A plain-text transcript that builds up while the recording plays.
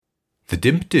The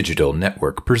DIMP Digital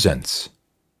Network presents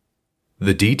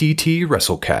the DDT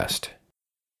WrestleCast.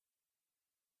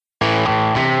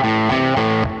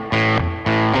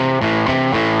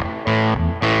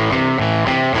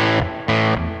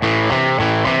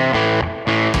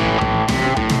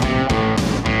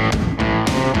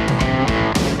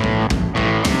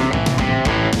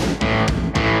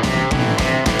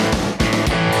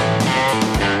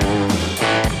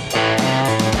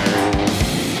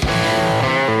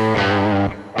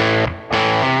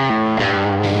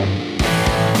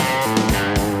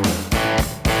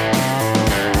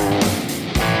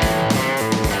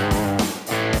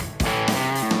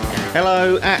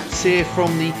 Hello, Ats here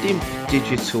from the DIMP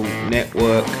Digital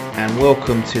Network, and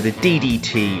welcome to the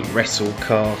DDT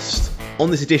WrestleCast. On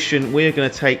this edition, we're going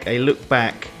to take a look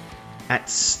back at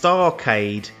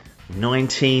Starrcade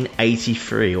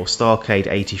 1983, or Starrcade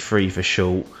 83 for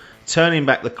short, turning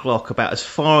back the clock about as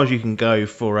far as you can go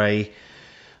for a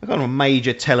kind of a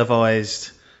major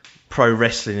televised pro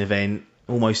wrestling event,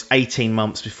 almost 18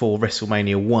 months before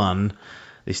WrestleMania 1.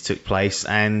 This took place,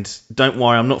 and don't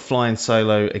worry, I'm not flying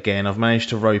solo again. I've managed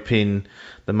to rope in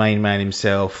the main man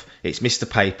himself. It's Mr.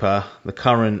 Paper, the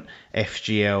current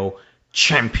FGL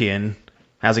champion.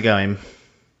 How's it going?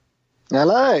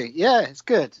 Hello. Yeah, it's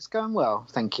good. It's going well.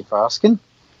 Thank you for asking.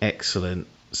 Excellent.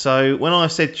 So when I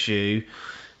said to you,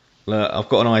 look, I've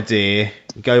got an idea,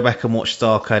 go back and watch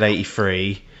Starrcade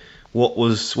 83, what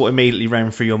immediately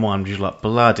ran through your mind? Was like,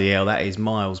 bloody hell, that is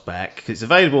miles back. 'Cause it's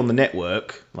available on the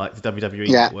network, like the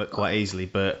WWE network, quite easily,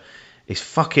 but it's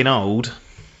fucking old.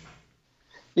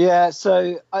 Yeah,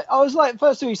 so I was like,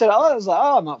 first time you said it, I was like,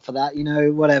 oh, I'm up for that,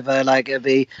 whatever, like it'd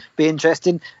be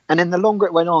interesting. And then the longer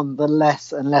it went on, the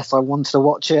less and less I wanted to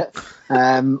watch it.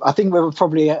 I think we were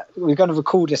going to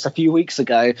record this a few weeks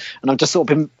ago, and I've just sort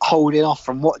of been holding off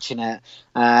from watching it.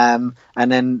 And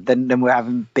then we're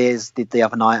having beers the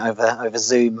other night over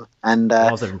Zoom, and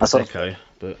I was having Prosecco,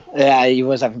 but yeah, he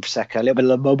was having Prosecco, a little bit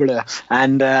of bubbler,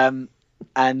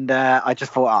 and I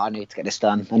just thought, I need to get this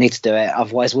done. I need to do it.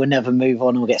 Otherwise, we'll never move on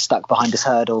and we'll get stuck behind this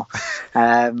hurdle. So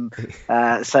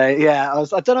yeah,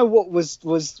 I don't know what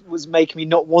was making me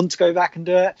not want to go back and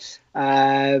do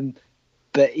it.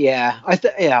 But yeah, I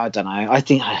don't know. I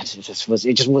think it just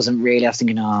wasn't really. I was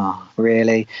thinking,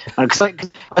 really? Because I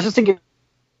was just thinking,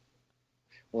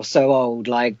 well, so old,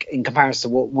 like in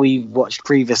comparison to what we watched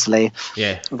previously.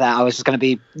 Yeah. That I was just going to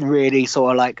be really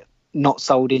sort of like not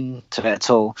sold into it at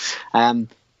all.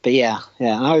 But yeah,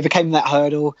 and I overcame that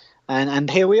hurdle, and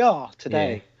here we are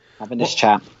today having this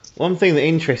chat. One thing that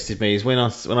interested me is when I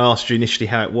asked you initially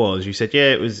how it was, you said,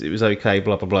 yeah, it was okay,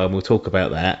 blah, blah, blah, and we'll talk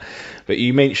about that. But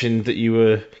you mentioned that you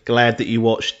were glad that you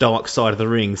watched Dark Side of the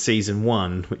Ring Season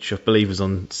 1, which I believe was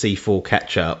on C4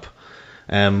 Catch-Up.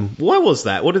 Why was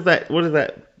that? Did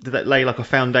that lay like a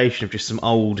foundation of just some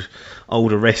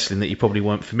older wrestling that you probably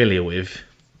weren't familiar with?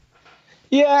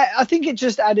 Yeah, I think it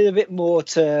just added a bit more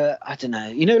to, I don't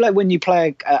know, like when you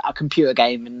play a computer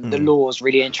game and the lore's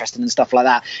really interesting and stuff like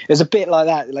that. It was a bit like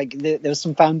that. Like there was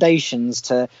some foundations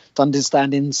to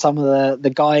understanding some of the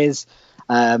guys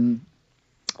that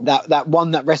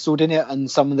one that wrestled in it,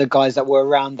 and some of the guys that were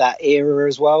around that era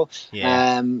as well.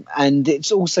 Yeah. And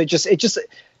it's also just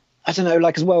I don't know,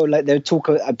 like as well, like they would talk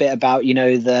a bit about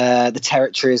the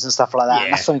territories and stuff like that. Yeah.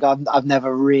 And that's something I've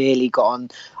never really gotten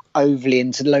overly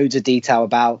into loads of detail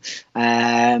about,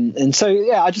 and so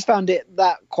yeah, I just found it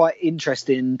that quite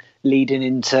interesting leading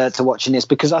into watching this,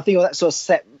 because I think that sort of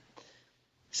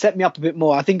set me up a bit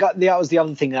more. I think that was the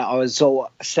other thing that I was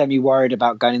sort of semi worried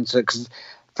about going into it, because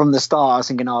from the start I was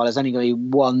thinking, there's only going to be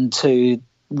 1-2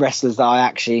 wrestlers that I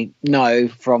actually know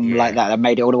from like that. I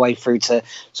made it all the way through to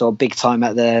sort of big time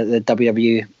at the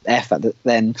WWF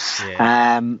then.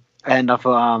 And I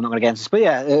thought, I'm not going to get into this, but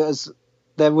yeah,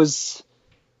 there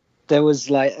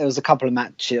was a couple of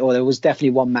matches, or there was definitely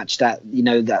one match that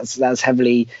that's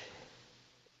heavily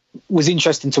was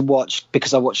interesting to watch,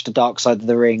 because I watched the Dark Side of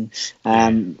the Ring,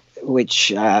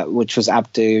 which was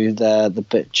Abdu the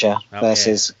Butcher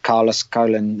versus Carlos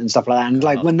Colon and stuff like that. And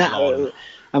like when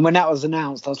that was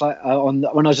announced, I was like, when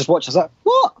I was just watching, I was like,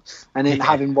 what? And then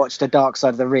having watched the Dark Side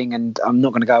of the Ring, and I'm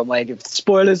not going to go away with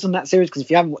spoilers on that series, because if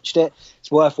you haven't watched it, it's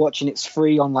worth watching. It's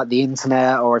free on like the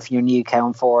internet, or if you're in the UK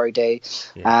on 4OD.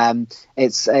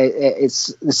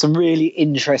 There's some really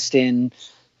interesting,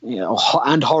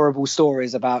 and horrible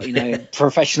stories about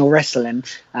professional wrestling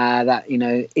that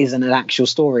isn't an actual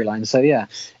storyline. So yeah,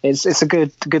 it's a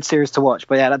good series to watch.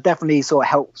 But yeah, that definitely sort of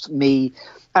helped me.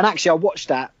 And actually, I watched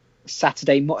that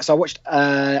Saturday. So I watched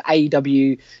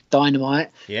AEW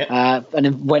Dynamite, and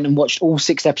then went and watched all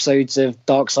 6 episodes of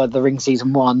Dark Side of the Ring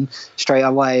season 1 straight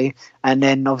away, and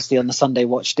then obviously on the Sunday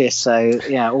watched this. So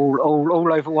yeah,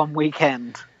 all over one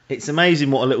weekend. It's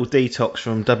amazing what a little detox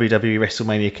from WWE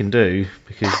WrestleMania can do,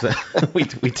 because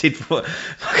we did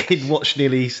fucking watch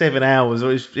nearly 7 hours,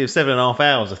 or it was 7.5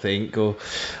 hours, I think, or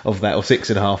of that, or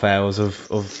 6.5 hours of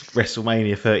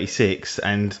WrestleMania 36,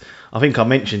 and I think I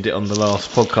mentioned it on the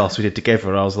last podcast we did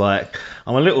together. I was like,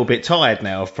 I'm a little bit tired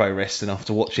now of pro wrestling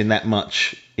after watching that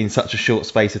much in such a short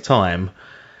space of time.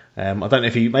 I don't know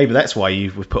if maybe that's why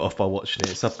you were put off by watching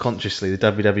it. Subconsciously, the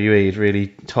WWE had really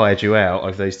tired you out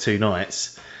over those 2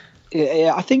 nights.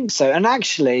 Yeah, I think so. And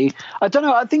actually, I don't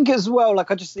know, I think as well, like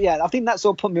I think that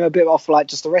sort of put me a bit off, like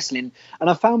just the wrestling. And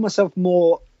I found myself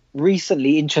more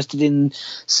recently interested in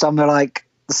some of like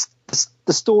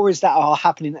the stories that are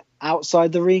happening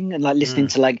outside the ring, and like listening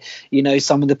to like, you know,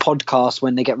 some of the podcasts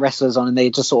when they get wrestlers on and they're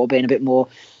just sort of being a bit more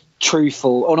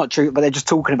truthful, or not true, but they're just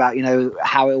talking about, you know,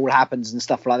 how it all happens and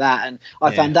stuff like that. And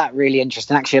I found that really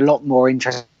interesting, actually a lot more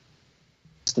interesting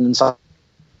than some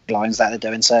lines that they're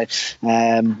doing. So so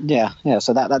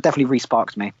that definitely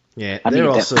re-sparked me. There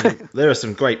are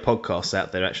some great podcasts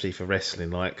out there actually for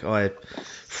wrestling. Like I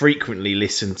frequently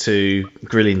listen to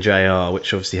Grilling JR,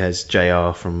 which obviously has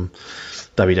JR from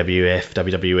WWF,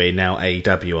 WWE, now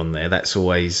AEW on there. That's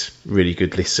always really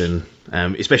good listen,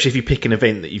 especially if you pick an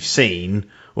event that you've seen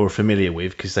or are familiar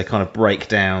with, because they kind of break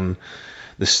down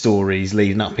the stories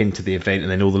leading up into the event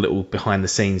and then all the little behind the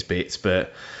scenes bits.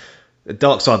 But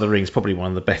Dark Side of the Ring is probably one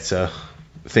of the better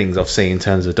things I've seen in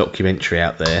terms of a documentary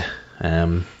out there,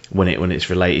 when it's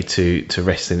related to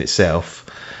wrestling itself.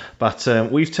 But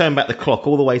we've turned back the clock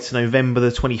all the way to November the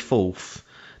 24th,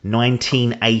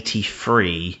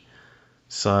 1983.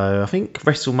 So I think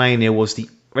WrestleMania was the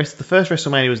first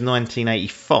WrestleMania was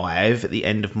 1985 at the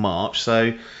end of March.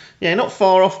 So yeah, not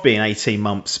far off being 18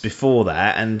 months before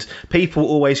that. And people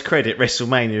always credit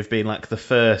WrestleMania of being like the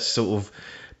first sort of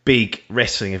big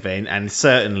wrestling event, and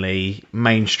certainly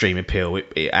mainstream appeal.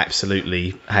 It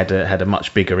absolutely had a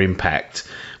much bigger impact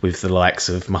with the likes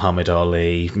of Muhammad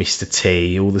Ali, Mr.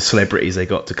 T, all the celebrities they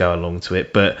got to go along to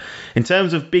it. But in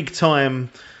terms of big time,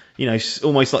 you know,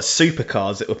 almost like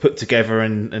supercars that were put together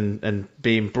and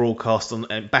being broadcast on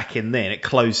back in then at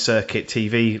closed circuit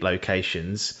TV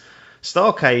locations,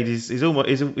 Starrcade is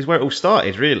where it all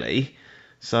started, really.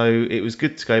 So it was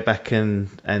good to go back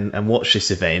and watch this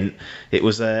event. It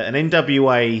was an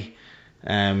NWA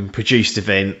produced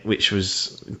event, which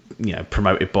was, you know,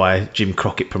 promoted by Jim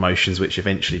Crockett Promotions, which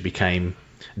eventually became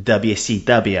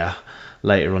WCW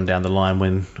later on down the line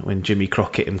when Jimmy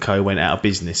Crockett and co went out of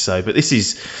business. So, but this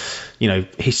is, you know,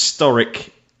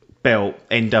 historic belt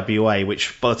NWA,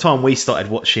 which by the time we started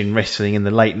watching wrestling in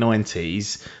the late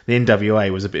 90s, the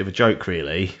NWA was a bit of a joke,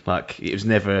 really. Like it was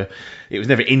never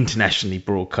internationally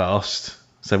broadcast,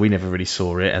 so we never really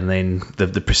saw it. And then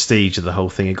the prestige of the whole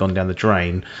thing had gone down the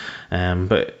drain.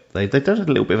 But they've done a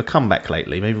little bit of a comeback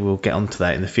lately. Maybe we'll get onto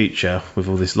that in the future with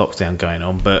all this lockdown going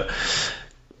on. But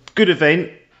good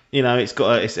event. You know,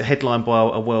 it's a headlined by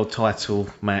a world title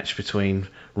match between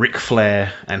Ric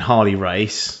Flair and Harley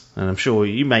Race. And I'm sure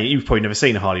you've probably never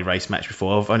seen a Harley Race match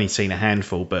before. I've only seen a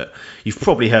handful, but you've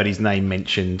probably heard his name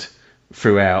mentioned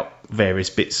throughout various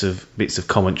bits of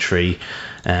commentary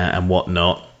and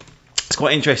whatnot. It's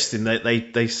quite interesting that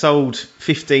they sold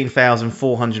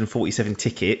 15,447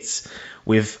 tickets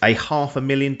with a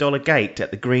 $500,000 gate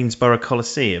at the Greensboro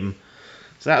Coliseum.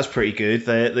 So that was pretty good.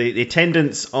 The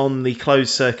attendance on the closed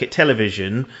circuit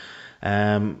television,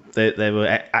 they were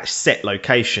at set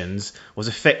locations, was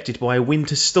affected by a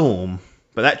winter storm,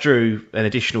 but that drew an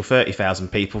additional 30,000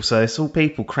 people. So it's all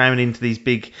people cramming into these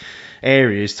big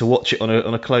areas to watch it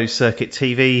on a closed circuit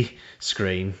TV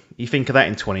screen. You think of that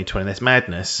in 2020? That's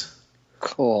madness.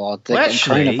 God,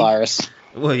 coronavirus.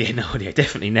 Well, yeah,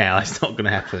 definitely now it's not going to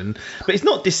happen. But it's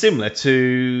not dissimilar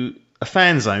to a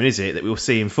fan zone, is it? That we'll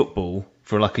see in football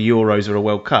for like a Euros or a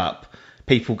World Cup.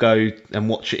 People go and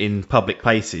watch it in public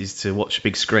places to watch a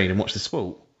big screen and watch the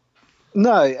sport.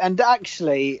 No, and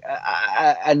actually,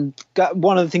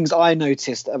 one of the things I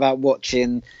noticed about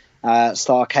watching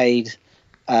Starrcade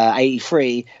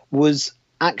 83 was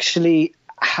actually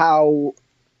how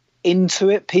into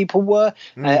it people were,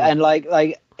 and like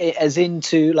as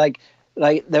into like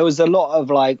there was a lot of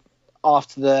like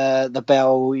after the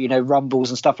bell, you know, rumbles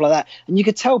and stuff like that, and you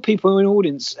could tell people in the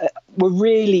audience were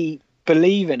really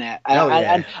believing it.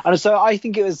 And so I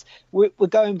think it was we're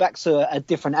going back to a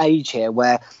different age here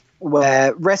where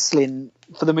wrestling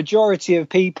for the majority of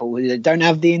people who don't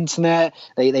have the internet,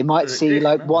 they might see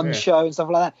like one show and stuff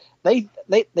like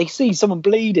that. They see someone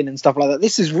bleeding and stuff like that.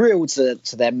 This is real to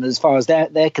them as far as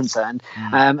they're concerned.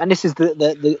 And this is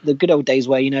the good old days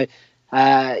where, you know,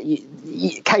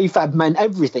 kayfabe meant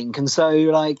everything. And so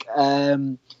like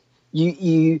I'm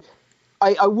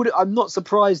not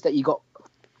surprised that you got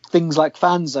things like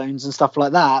fan zones and stuff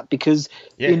like that, because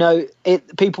you know,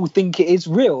 people think it is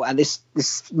real at this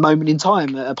moment in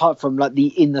time, apart from like the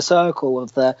inner circle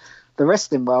of the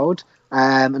wrestling world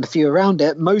and a few around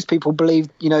it. Most people believe,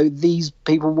 you know, these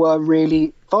people were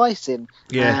really fighting,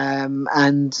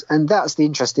 and that's the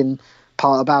interesting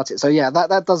part about it. So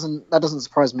that doesn't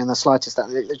surprise me in the slightest that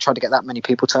they tried to get that many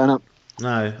people turn up. No,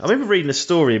 I remember reading a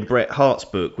story in Bret Hart's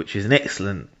book, which is an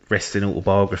excellent wrestling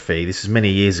autobiography. This was many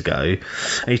years ago,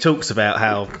 and he talks about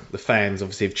how the fans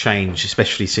obviously have changed,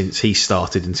 especially since he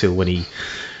started until when he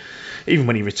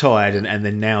retired, and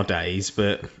then nowadays.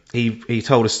 But he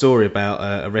told a story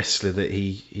about a wrestler that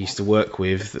he used to work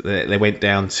with. That they went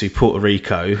down to Puerto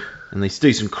Rico, and they used to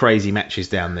do some crazy matches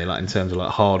down there, like in terms of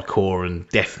like hardcore and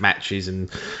death matches.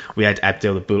 And we had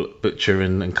Abdel the Butcher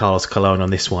and Carlos Colon on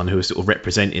this one, who were sort of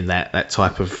representing that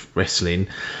type of wrestling.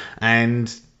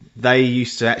 And they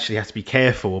used to actually have to be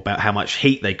careful about how much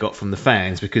heat they got from the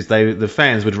fans, because the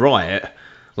fans would riot.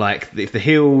 Like if the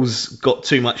heels got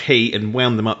too much heat and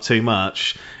wound them up too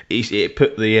much, it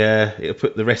put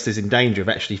the wrestlers in danger of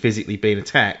actually physically being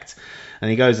attacked. And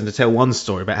he goes on to tell one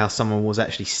story about how someone was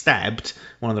actually stabbed,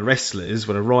 one of the wrestlers,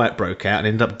 when a riot broke out, and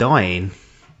ended up dying.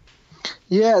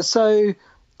 Yeah, so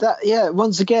that,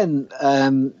 once again,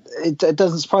 it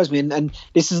doesn't surprise me. And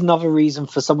this is another reason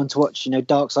for someone to watch, you know,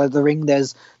 Dark Side of the Ring.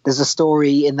 There's a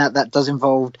story in that does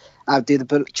involve Abdi the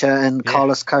Butcher and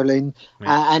Carlos Colon,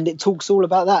 and it talks all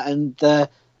about that. And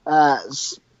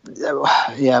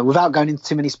without going into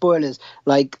too many spoilers,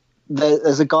 like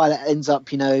there's a guy that ends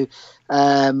up, you know,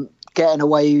 getting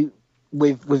away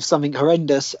with something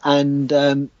horrendous,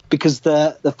 and because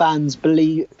the fans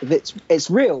believe it's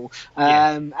real,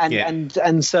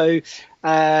 and so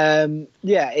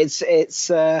it's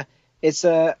a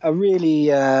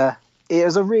really it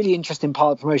was a really interesting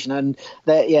part of the promotion. And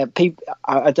that people,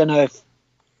 I don't know if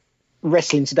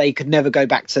wrestling today could never go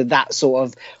back to that sort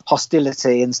of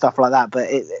hostility and stuff like that, but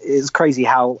it's crazy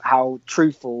how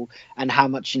truthful and how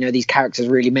much, you know, these characters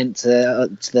really meant to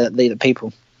the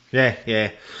people. Yeah.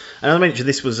 And I mentioned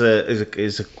this was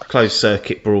a closed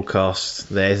circuit broadcast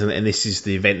there, and this is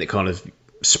the event that kind of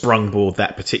sprungboard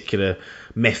that particular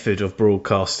method of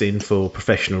broadcasting for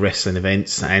professional wrestling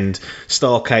events. And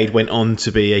Starrcade went on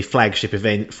to be a flagship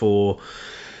event for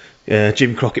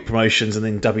Jim Crockett Promotions and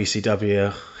then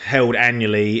WCW, held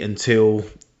annually until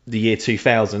the year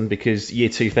 2000, because year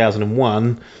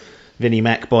 2001 Vinnie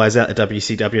Mac buys out the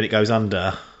WCW and it goes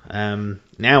under.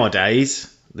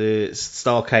 Nowadays the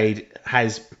Starrcade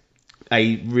has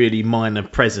a really minor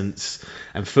presence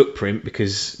and footprint,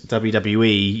 because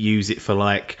WWE use it for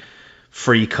like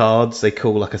free cards. They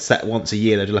call like once a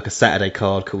year they do like a Saturday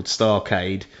card called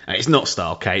Starrcade, and it's not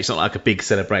Starrcade, it's not like a big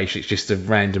celebration, it's just a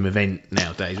random event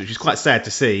nowadays, which is quite sad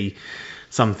to see.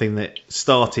 Something that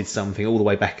started something all the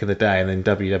way back in the day, and then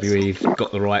WWE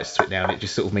got the rights to it now, and it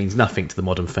just sort of means nothing to the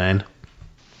modern fan.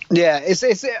 Yeah, it's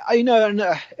you know, and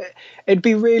it'd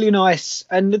be really nice,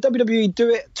 and the WWE do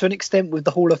it to an extent with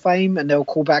the Hall of Fame, and they'll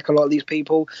call back a lot of these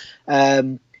people,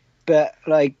 but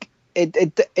like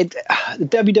the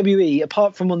WWE,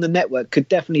 apart from on the network, could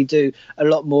definitely do a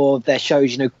lot more of their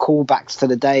shows, you know, callbacks to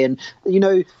the day, and you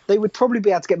know, they would probably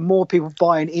be able to get more people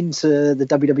buying into the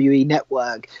WWE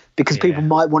network, because people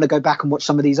might want to go back and watch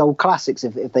some of these old classics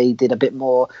if they did a bit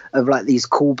more of like these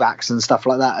callbacks and stuff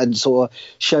like that, and sort of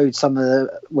showed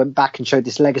went back and showed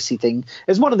this legacy thing.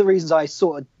 It's one of the reasons I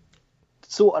sort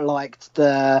of liked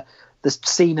the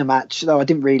Cena match, though I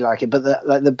didn't really like it, but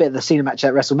the bit of the Cena match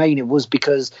at WrestleMania was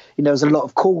because, you know, there was a lot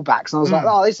of callbacks, and I was like,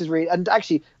 oh, this is really, and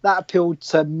actually that appealed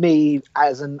to me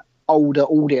as an older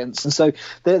audience, and so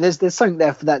there's something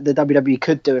there for that the WWE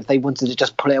could do if they wanted to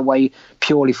just pull it away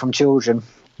purely from children.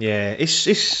 Yeah,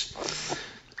 it's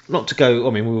not to go.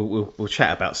 I mean, we'll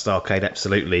chat about Starrcade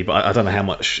absolutely, but I don't know how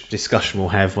much discussion we'll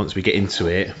have once we get into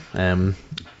it.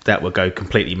 That will go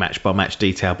completely match by match,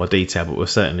 detail by detail, but we'll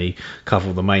certainly cover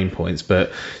all the main points.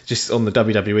 But just on the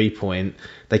WWE point,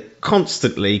 they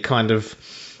constantly kind of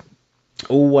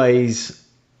always,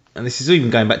 and this is even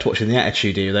going back to watching the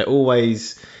Attitude Era, they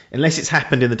always, unless it's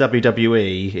happened in the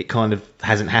WWE, it kind of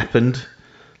hasn't happened.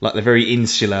 Like, they're very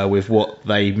insular with what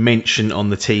they mention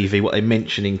on the TV, what they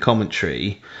mention in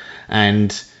commentary.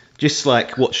 And just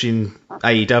like watching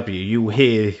AEW, you'll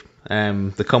hear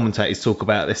the commentators talk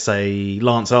about, let's say,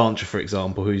 Lance Archer, for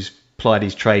example, who's plied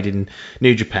his trade in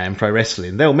New Japan Pro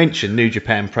Wrestling. They'll mention New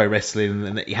Japan Pro Wrestling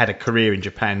and that he had a career in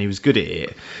Japan. He was good at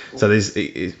it. So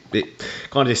it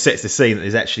kind of just sets the scene that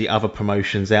there's actually other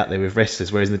promotions out there with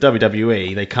wrestlers. Whereas in the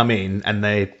WWE, they come in and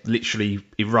they're literally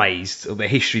erased, or their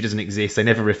history doesn't exist. They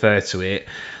never refer to it.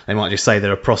 They might just say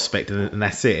they're a prospect and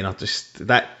that's it. And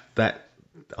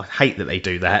I hate that they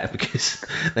do that, because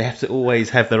they have to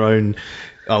always have their own.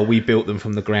 Oh, we built them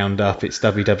from the ground up, it's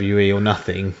WWE or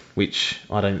nothing, which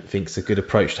I don't think is a good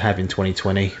approach to have in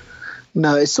 2020.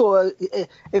 No, it's sort of,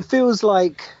 it feels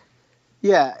like,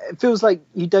 it feels like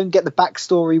you don't get the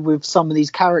backstory with some of these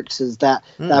characters that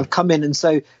have come in, and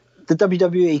so the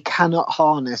WWE cannot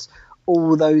harness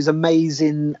all those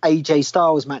amazing AJ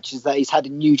Styles matches that he's had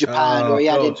in New Japan, or he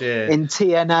had in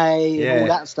TNA and all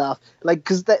that stuff, like,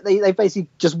 because they basically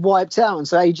just wiped out, and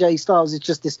so AJ Styles is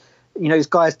just this, this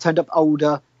guy's turned up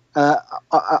older, a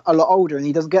lot older, and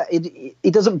he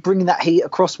doesn't bring that heat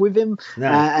across with him. No.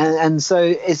 And so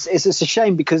it's a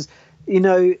shame, because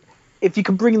if you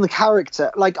can bring in the character,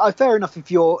 like, fair enough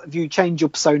if you change your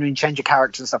persona and change your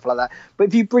character and stuff like that, but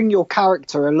if you bring your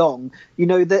character along,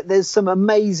 that there's some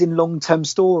amazing long-term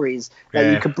stories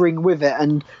that you could bring with it.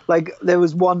 And like, there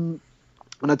was one,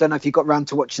 and I don't know if you got around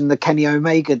to watching the Kenny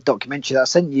Omega documentary that I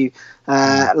sent you.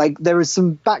 Like, there is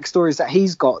some backstories that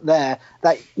he's got there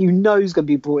that is going to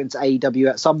be brought into AEW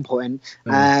at some point.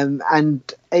 And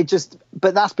it just,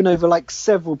 but that's been over like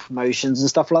several promotions and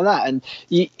stuff like that. And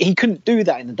he couldn't do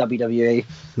that in the WWE.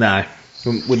 No,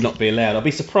 would not be allowed. I'd be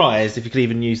surprised if you could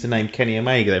even use the name Kenny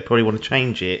Omega. They'd probably want to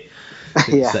change it.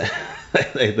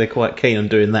 They're quite keen on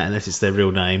doing that unless it's their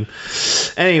real name.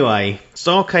 Anyway,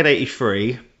 Starrcade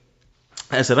 83.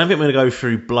 As I said, I don't think we're going to go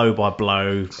through blow by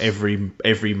blow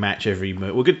every match, every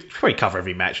move. We're going to probably cover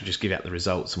every match and just give out the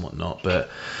results and whatnot. But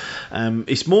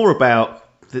it's more about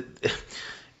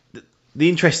the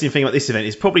interesting thing about this event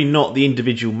is probably not the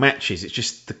individual matches. It's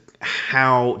just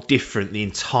how different the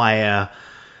entire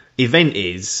event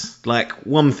is. Like,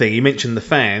 one thing, you mentioned the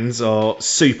fans are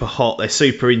super hot. They're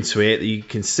super into it. You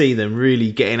can see them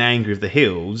really getting angry with the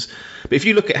heels. But if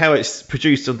you look at how it's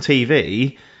produced on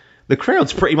TV, the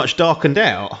crowd's pretty much darkened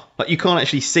out. Like, you can't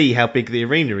actually see how big the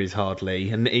arena is hardly.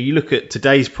 And you look at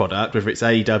today's product, whether it's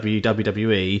AEW,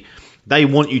 WWE, they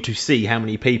want you to see how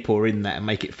many people are in that and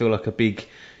make it feel like a big,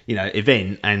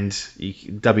 event. And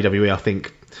WWE, I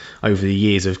think, over the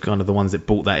years, are kind of the ones that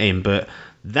brought that in. But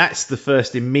that's the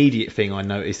first immediate thing I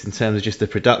noticed in terms of just the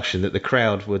production, that the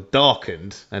crowd were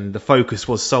darkened and the focus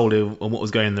was solely on what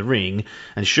was going in the ring.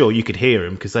 And sure, you could hear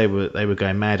them because they were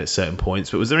going mad at certain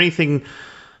points. But was there anything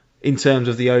in terms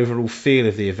of the overall feel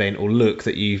of the event or look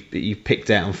that you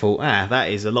picked out and thought, that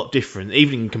is a lot different,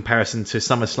 even in comparison to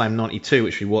SummerSlam 92,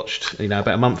 which we watched, about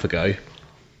a month ago?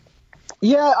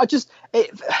 Yeah,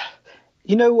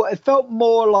 it felt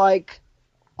more like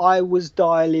I was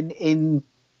dialing in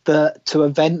to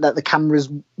event that the cameras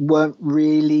weren't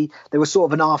really, they were sort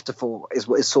of an afterthought, is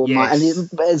what it's sort of like. And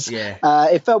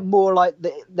it felt more like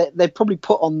they probably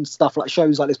put on stuff like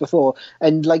shows like this before,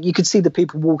 and like you could see the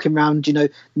people walking around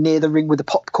near the ring with the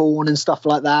popcorn and stuff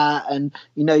like that, and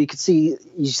you could see,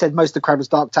 you said most of the crowd was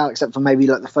darked out except for maybe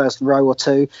like the first row or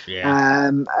two.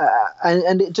 And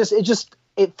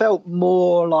it felt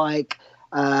more like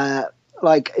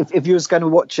if you was going to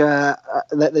watch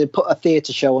they put a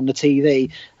theatre show on the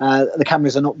TV, the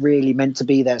cameras are not really meant to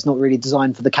be there. It's not really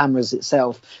designed for the cameras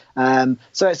itself.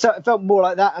 So it felt more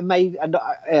like that, and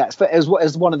it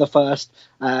was one of the first,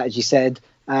 as you said.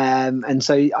 And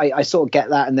so I sort of get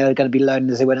that, and they're going to be learning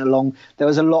as they went along. There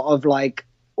was a lot of like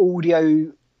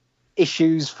audio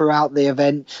issues throughout the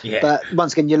event, but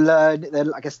once again, you learn.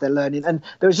 I guess they're learning, and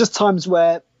there was just times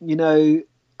where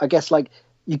I guess like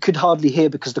you could hardly hear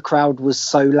because the crowd was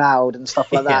so loud and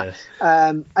stuff like that.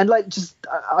 And like,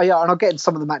 and I'll get into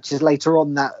some of the matches later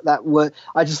on that were,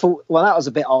 I just thought, well, that was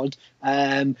a bit odd.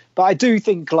 But I do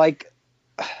think, like,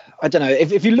 I don't know,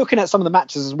 if you're looking at some of the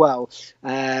matches as well,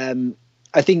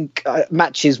 I think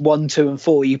matches 1, 2, and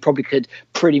 4, you probably could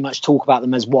pretty much talk about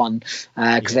them as one,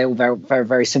 because they're all very, very,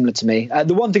 very similar to me.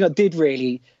 The one thing I did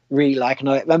really, really like,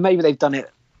 and maybe they've done it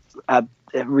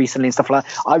recently and stuff like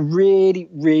that, I really,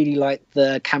 really like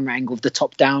the camera angle of the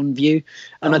top-down view,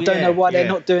 and I don't know why they're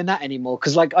not doing that anymore,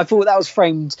 because like I thought that was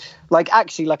framed, like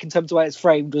actually, like in terms of the way it's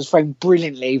framed, was framed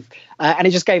brilliantly, and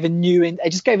it just gave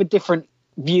a different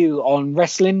view on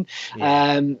wrestling.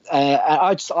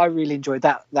 I really enjoyed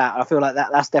that. I feel like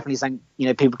that's definitely something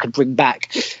people could bring back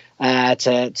to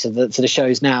the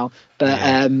shows now.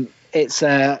 But it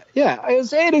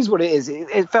is what it is.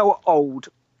 It felt old.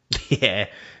 Yeah,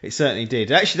 it certainly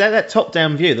did. Actually, that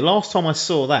top-down view, the last time I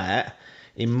saw that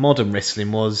in modern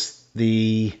wrestling was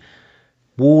the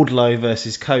Wardlow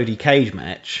versus Cody cage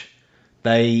match,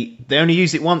 they only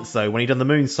used it once though, when he done the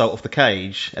moonsault off the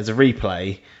cage as a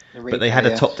replay. But they had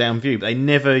a top-down view. But they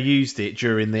never used it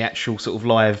during the actual sort of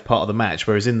live part of the match.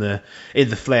 Whereas in the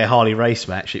Flair Harley Race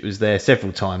match, it was there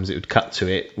several times. It would cut to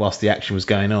it whilst the action was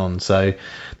going on. So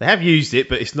they have used it,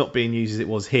 but it's not being used as it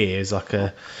was here, as like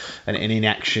an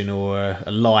in-action or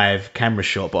a live camera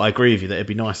shot. But I agree with you that it'd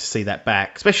be nice to see that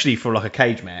back, especially for like a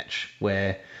cage match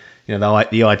where, you know,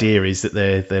 the idea is that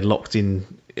they're locked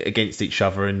in against each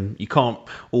other, and you can't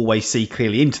always see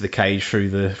clearly into the cage through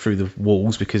the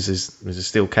walls because there's a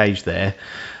steel cage there.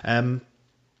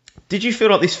 Did you feel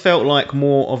like this felt like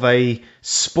more of a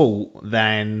sport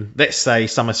than, let's say,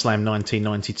 SummerSlam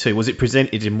 1992? Was it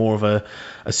presented in more of a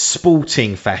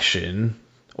sporting fashion,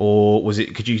 or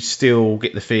could you still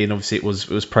get the feeling obviously it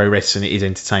was pro wrestling, it is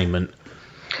entertainment?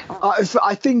 I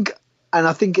think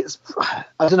it's,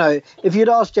 I don't know, if you'd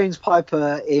asked James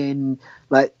Piper in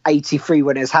like 83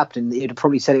 when it was happening, he'd have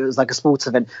probably said it was like a sports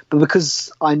event. But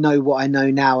because I know what I know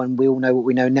now, and we all know what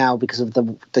we know now because of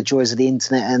the joys of the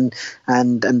internet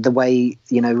and the way,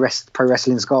 you know, pro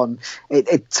wrestling's gone,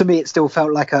 it to me it still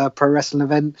felt like a pro wrestling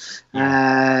event.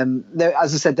 As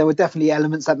I said, there were definitely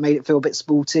elements that made it feel a bit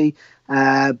sporty,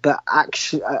 but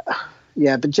actually,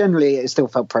 but generally it still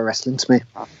felt pro wrestling to me.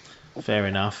 Fair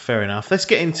enough. Let's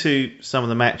get into some of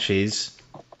the matches.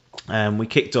 We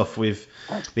kicked off with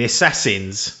the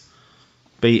Assassins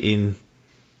beating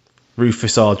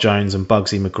Rufus R. Jones and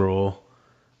Bugsy McGraw.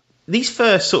 These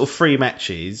first sort of 3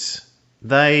 matches,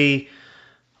 they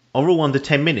are all under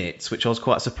 10 minutes, which I was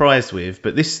quite surprised with.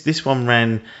 But this one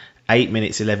ran 8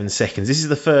 minutes, 11 seconds. This is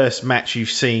the first match you've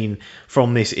seen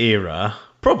from this era,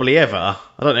 probably ever.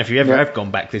 I don't know if you ever have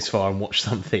gone back this far and watched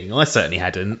something. I certainly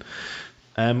hadn't.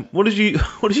 What did you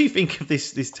think of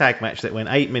this tag match that went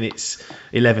 8 minutes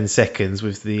 11 seconds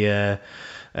with the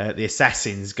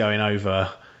Assassins going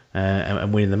over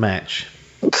and winning the match?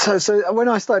 So when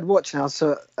I started watching,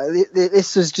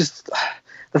 this was just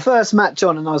the first match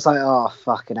on, and I was like, oh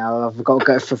fucking hell, I've got to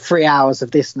go for 3 hours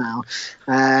of this now.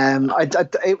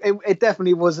 It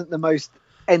definitely wasn't the most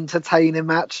entertaining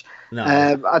match. No.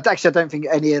 I don't think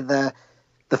any of the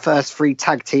first 3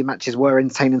 tag team matches were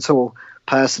entertaining at all,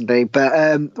 personally, but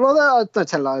I don't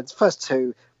tell lies. The first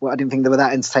 2, I didn't think they were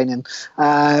that entertaining.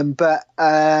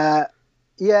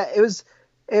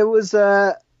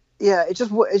 It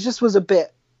just was a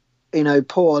bit, you know,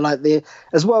 poor. Like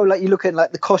as well, like you look at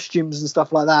like the costumes and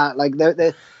stuff like that. Like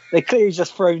they're clearly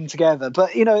just thrown together.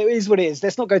 But you know, it is what it is.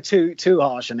 Let's not go too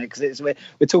harsh on it, because we're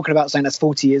talking about something that's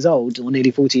 40 years old or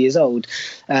nearly 40 years old.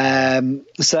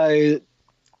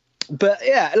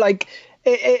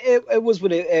 It was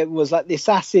what it was. Like the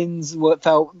Assassins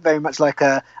felt very much like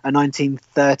a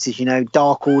 1930s, you know,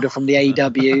 Dark Order from the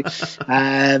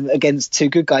AEW against 2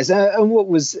 good guys. And what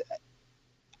was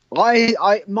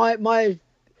my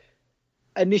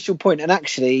initial point, and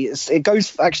actually I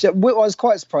was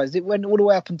quite surprised. It went all the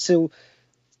way up until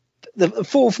the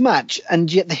 4th match,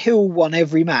 and yet the heel won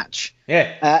every match.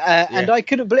 And I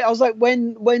couldn't believe. I was like,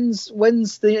 when's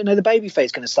the the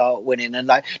babyface going to start winning? And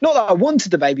like, not that I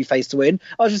wanted the babyface to win.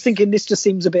 I was just thinking this just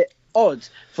seems a bit odd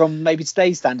from maybe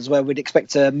today's standards, where we'd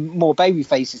expect more baby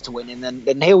faces to win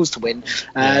than heels to win.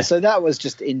 So that was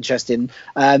just interesting.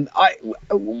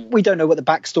 We don't know what the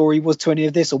backstory was to any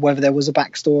of this, or whether there was a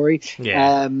backstory.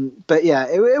 But yeah,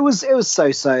 it was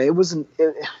so. It wasn't.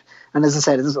 And as I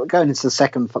said, going into the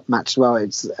second match as well,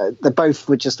 they both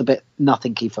were just a bit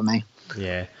nothingy for me.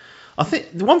 Yeah. I think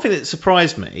the one thing that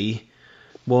surprised me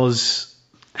was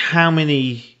how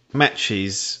many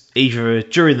matches, either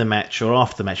during the match or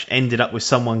after the match, ended up with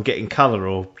someone getting colour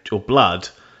or blood.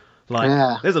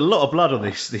 Like, there's a lot of blood on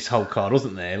this whole card,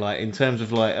 wasn't there? Like, in terms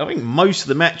of, like, I think most of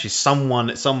the matches, someone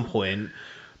at some point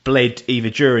bled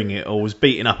either during it or was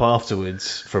beaten up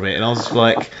afterwards from it, and I was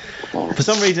like, for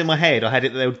some reason in my head I had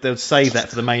it they would save that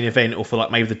for the main event, or for like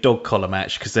maybe the dog collar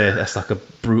match, because that's like a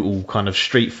brutal kind of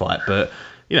street fight. But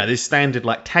you know, there's standard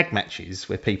like tag matches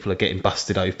where people are getting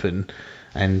busted open,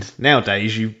 and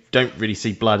nowadays you don't really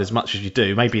see blood as much as you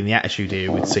do. Maybe in the Attitude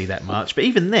Era we'd see that much, but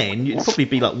even then it'd probably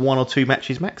be like 1 or 2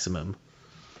 matches maximum.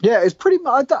 Yeah, it's pretty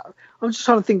much. I'm just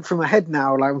trying to think from my head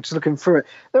now, like I'm just looking through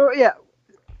it.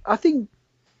 I think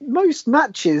most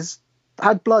matches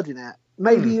had blood in it.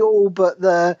 Maybe all but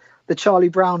the Charlie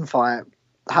Brown fight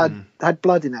had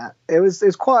blood in it. It was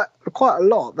quite a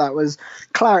lot. That was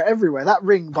claret everywhere. That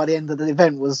ring by the end of the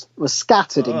event was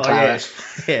scattered in claret.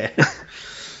 Yeah.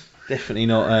 Definitely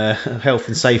not health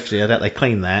and safety. I doubt they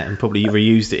cleaned that and probably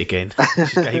reused it again.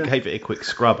 Just gave it a quick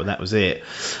scrub and that was it.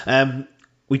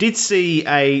 We did see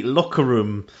a locker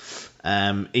room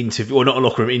interview, or not a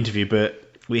locker room interview, but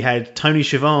we had Tony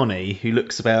Schiavone, who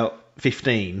looks about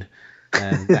 15,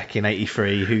 back in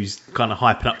 '83, who's kind of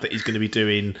hyping up that he's going to be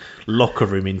doing locker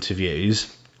room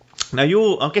interviews. Now,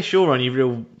 I guess your only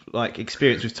real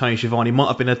experience with Tony Schiavone might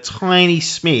have been a tiny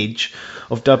smidge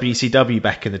of WCW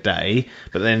back in the day,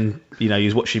 but then you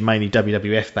was watching mainly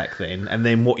WWF back then, and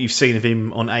then what you've seen of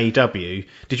him on AEW.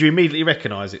 Did you immediately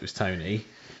recognise it was Tony?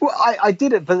 Well, I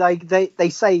didn't, but they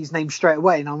say his name straight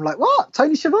away, and I'm like, what?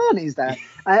 Tony Schiavone is there?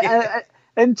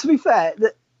 And to be fair,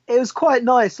 it was quite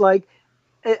nice.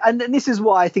 And this is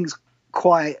what I think is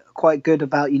quite good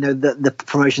about the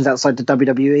promotions outside the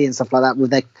WWE and stuff like that,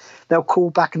 where they'll call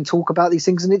back and talk about these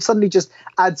things, and it suddenly just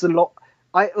adds a lot.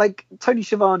 Tony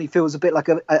Schiavone feels a bit like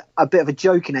a bit of a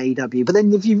joke in AEW, but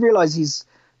then if you realise his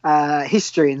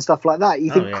history and stuff like that,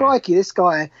 you think, crikey, this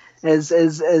guy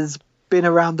has been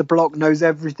around the block, knows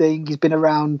everything. He's been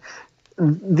around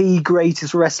the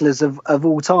greatest wrestlers of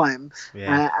all time,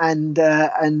 and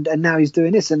now he's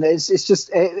doing this, and it's just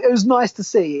it was nice to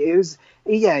see. It was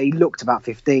he looked about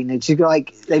 15. It's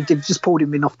they've just pulled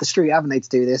him in off the street, haven't they, to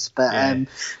do this? But I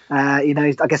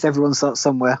guess everyone starts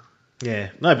somewhere. Yeah,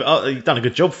 no, but he's done a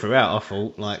good job throughout. I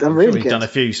thought I'm really sure he's done a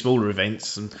few smaller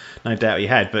events, and no doubt he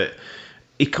had, but.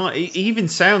 He even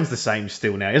sounds the same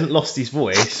still now. He hasn't lost his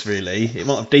voice, really. It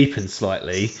might have deepened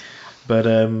slightly, but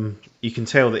you can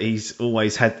tell that he's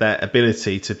always had that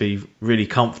ability to be really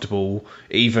comfortable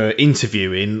either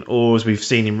interviewing or, as we've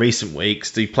seen in recent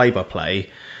weeks, do play-by-play.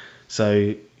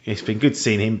 So it's been good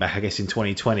seeing him back, I guess, in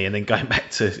 2020, and then going back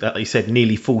to, like you said,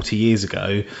 nearly 40 years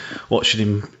ago, watching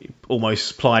him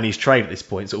almost plying his trade at this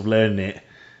point, sort of learning it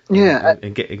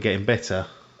and getting better.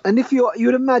 And you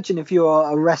would imagine if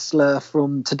you're a wrestler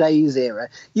from today's era,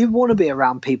 you want to be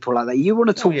around people like that. You want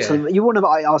to talk to them. You want to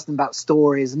ask them about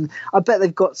stories. And I bet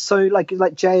they've got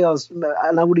like JR's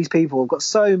and all these people have got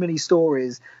so many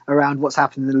stories around what's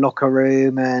happened in the locker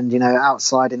room and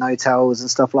outside in hotels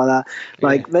and stuff like that.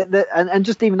 And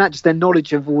just even that, just their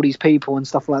knowledge of all these people and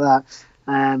stuff like that.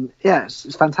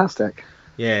 It's fantastic.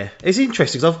 Yeah, it's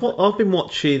interesting because I've been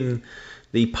watching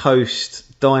the post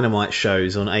Dynamite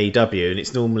shows on AEW, and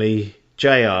it's normally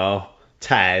JR,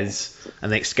 Taz,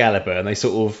 and Excalibur, and they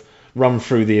sort of run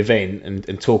through the event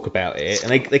and talk about it,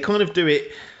 and they kind of do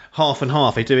it half and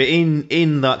half. They do it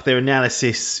in like their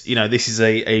analysis. This is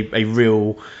a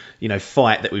real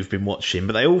fight that we've been watching,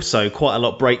 but they also quite a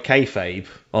lot break kayfabe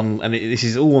on, and this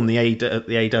is all on the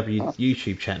AEW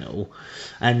YouTube channel,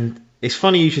 and. It's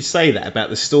funny you should say that about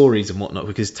the stories and whatnot,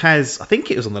 because Taz, I think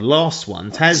it was on the last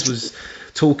one, Taz was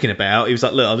talking about, he was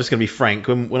like, look, I'm just going to be frank,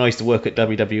 when I used to work at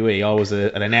WWE, I was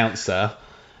an announcer,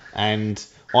 and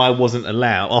I wasn't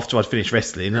allowed, after I'd finished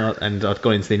wrestling and I'd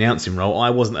gone into the announcing role, I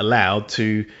wasn't allowed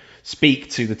to speak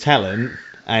to the talent,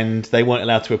 and they weren't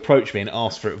allowed to approach me and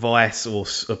ask for advice or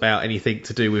about anything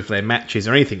to do with their matches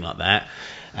or anything like that.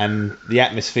 And the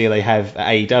atmosphere they have at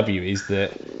AEW is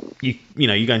that you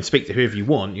go and speak to whoever you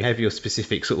want. You have your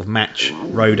specific sort of match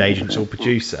road agent or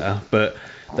producer, but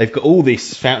they've got all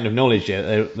this fountain of knowledge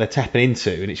they're tapping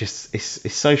into, and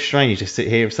it's so strange to sit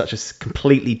here with such a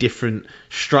completely different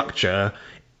structure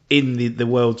in the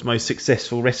world's most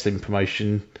successful wrestling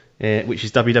promotion, which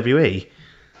is WWE.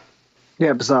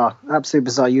 Yeah, bizarre, absolutely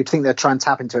bizarre. You'd think they'd try and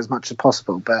tap into as much as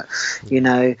possible, but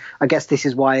I guess this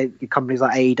is why companies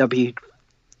like AEW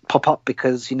pop up,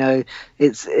 because there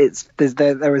is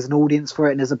an audience for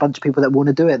it, and there's a bunch of people that want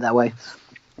to do it that way.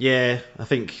 Yeah, I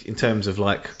think in terms of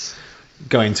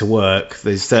going to work,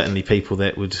 there's certainly people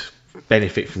that would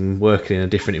benefit from working in a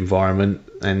different environment,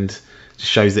 and just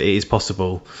shows that it is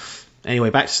possible.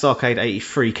 Anyway, back to Starrcade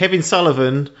 83. Kevin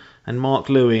Sullivan and Mark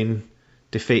Lewin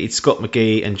defeated Scott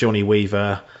McGee and Johnny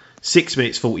Weaver. 6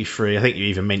 minutes 43. I think you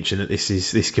even mentioned that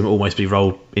this can almost be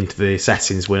rolled into the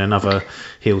Assassins when another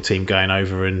heel team going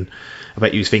over, and I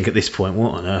bet you think at this point,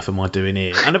 what on earth am I doing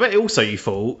here? And I bet also you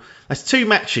thought, that's two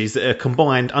matches that are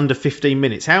combined under 15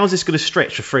 minutes. How is this going to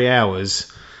stretch for 3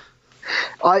 hours?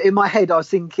 In my head, I was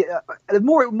thinking, the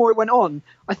more it went on,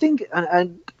 I think,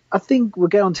 and I think we'll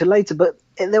get on to later, but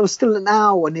there was still an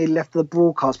hour nearly left of the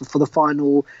broadcast before the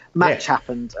final match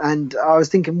happened, and I was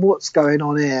thinking, what's going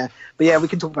on here? But yeah, we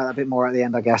can talk about that a bit more at the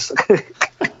end, I guess.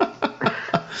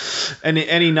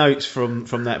 Any notes from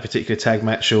that particular tag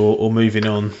match, or moving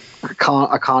on? I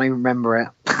can't even remember it.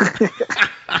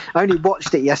 I only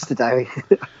watched it yesterday.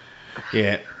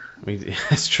 Yeah. I mean,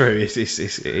 that's true.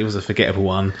 It was a forgettable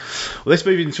one. Well, let's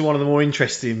move into one of the more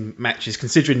interesting matches,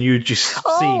 considering you'd just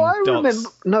seen Dots. Remember.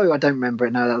 No, I don't remember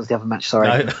it. No, that was the other match.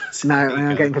 Sorry. No,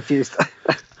 I'm getting confused.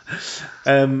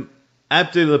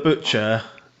 Abdullah Butcher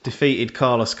defeated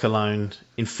Carlos Colon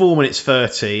in 4 minutes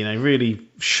 30 in a really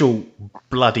short,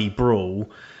 bloody brawl.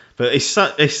 But it's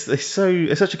such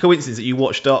a coincidence that you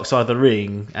watch Dark Side of the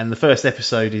Ring, and the first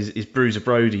episode is Bruiser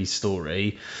Brody's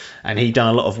story, and he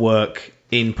done a lot of work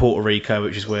in Puerto Rico,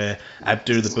 which is where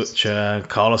Abdul the Butcher,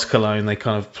 Carlos Colon, they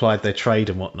kind of plied their trade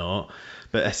and whatnot.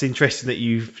 But it's interesting that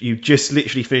you've just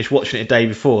literally finished watching it a day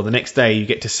before. The next day you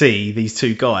get to see these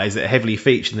two guys that are heavily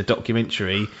featured in the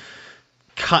documentary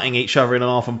cutting each other in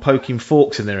half and poking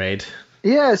forks in their head.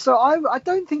 Yeah, so I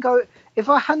don't think if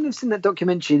I hadn't have seen that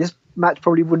documentary, this match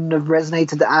probably wouldn't have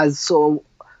resonated as sort of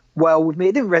well with me.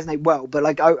 It didn't resonate well, but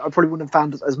like I probably wouldn't have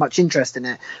found as much interest in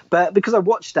it. But because I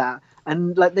watched that,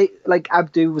 and like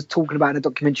Abdu was talking about in a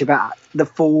documentary about the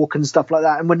fork and stuff like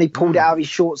that, and when they pulled it out of his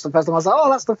shorts the first time, I was like, oh,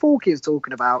 that's the fork he was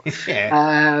talking about.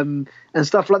 Yeah. And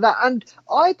stuff like that. And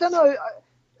I don't know.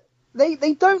 They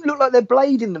don't look like they're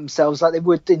blading themselves like they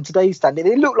would in today's standard.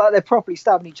 They look like they're properly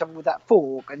stabbing each other with that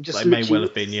fork and just they may well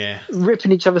have been, yeah,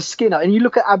 ripping each other's skin out. And you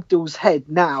look at Abdul's head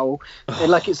now,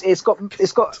 like it's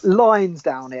got lines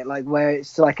down it, like where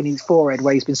it's like in his forehead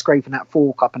where he's been scraping that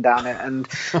fork up and down it.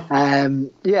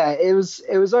 And yeah, it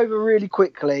was over really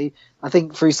quickly. I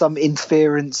think through some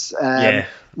interference.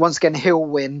 Once again, Hill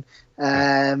win.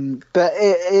 But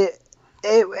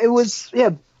it was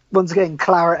once again,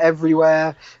 claret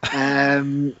everywhere.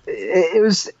 It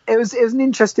was an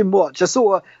interesting watch. I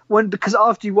saw because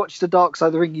after you watched the Dark Side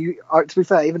of the Ring, to be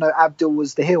fair, even though Abdul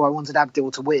was the heel, I wanted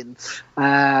Abdul to win.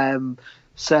 But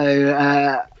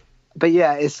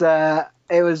yeah,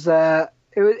 it was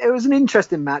an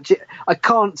interesting match. I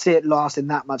can't see it lasting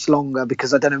that much longer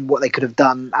because I don't know what they could have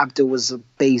done. Abdul was a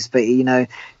beast, but you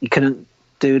couldn't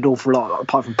do an awful lot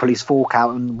apart from pull his fork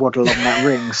out and waddle along that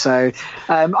ring. So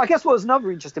I guess what was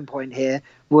another interesting point here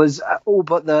was all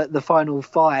but the final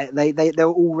fight, they were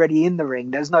already in the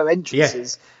ring. There's no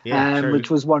entrances,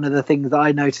 which was one of the things that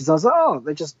I noticed. I was like, oh,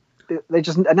 they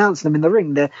just announced them in the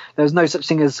ring. There was no such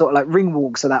thing as sort of like ring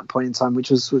walks at that point in time, which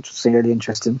was really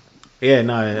interesting. Yeah,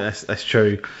 no, that's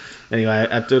true. Anyway,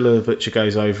 Abdullah Butcher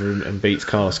goes over and beats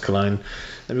Carlos Colon.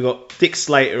 Then we've got Dick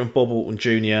Slater and Bob Orton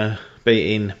Jr.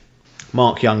 beating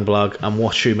Mark Youngblood and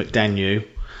Washu McDaniel.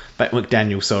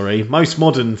 Most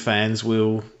modern fans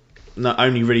will not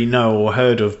only really know or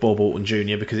heard of Bob Orton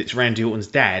Jr. because it's Randy Orton's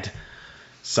dad.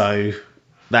 So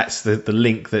that's the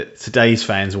link that today's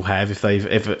fans will have if they've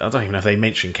ever. I don't even know if they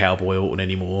mention Cowboy Orton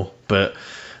anymore, but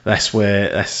that's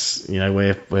where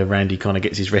Randy kind of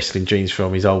gets his wrestling genes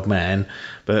from, his old man.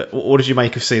 But what did you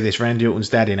make of seeing this Randy Orton's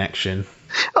dad in action?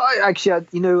 Actually,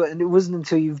 and it wasn't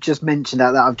until you've just mentioned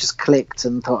that I've just clicked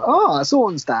and thought, oh, that's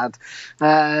Orton's dad.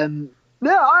 I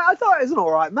thought it was an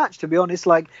all right match, to be honest.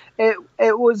 Like it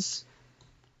was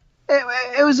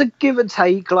a give and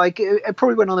take. Like it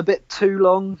probably went on a bit too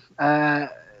long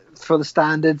for the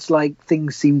standards. Like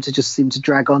things seemed to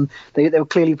drag on. They were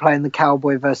clearly playing the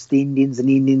Cowboy versus the Indians, and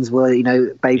the Indians were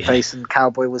babyface and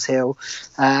Cowboy was heel.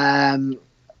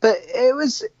 But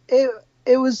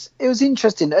it was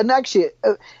interesting. And actually,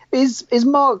 is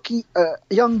Mark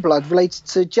Youngblood related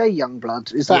to Jay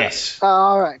Youngblood? Is that? Yes.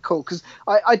 All right, cool. Because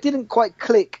I didn't quite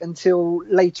click until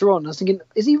later on. I was thinking,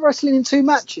 is he wrestling in two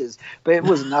matches? But it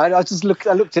wasn't. I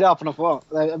looked it up and I thought,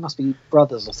 oh, they must be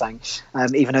brothers or something.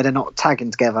 Even though they're not tagging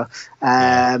together.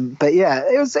 But yeah,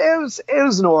 it was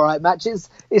an all right match.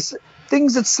 It's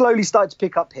things had slowly started to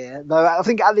pick up here. Though I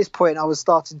think at this point I was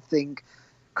starting to think,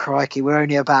 crikey, we're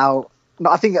only about.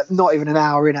 I think not even an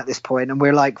hour in at this point, and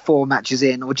we're like 4 matches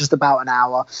in, or just about an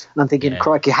hour. And I'm thinking,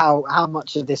 crikey, how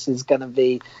much of this is going to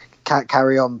be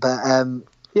carry on? But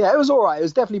it was all right. It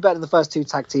was definitely better than the first 2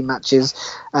 tag team matches.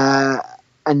 And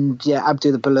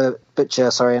Abdul the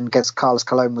Butcher, and against Carlos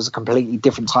Colon was a completely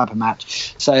different type of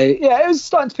match. So it was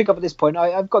starting to pick up at this point.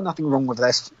 I've got nothing wrong with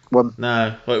this one.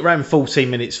 No, well, it ran 14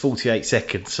 minutes 48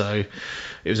 seconds, so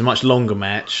it was a much longer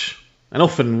match. And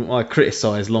often I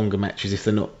criticise longer matches if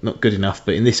they're not good enough,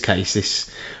 but in this case, this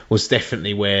was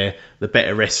definitely where the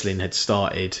better wrestling had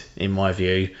started, in my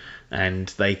view, and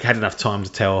they had enough time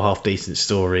to tell a half-decent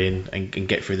story and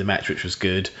get through the match, which was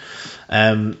good.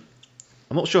 I'm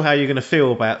not sure how you're going to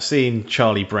feel about seeing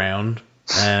Charlie Brown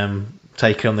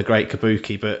taking on the Great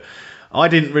Kabuki, but I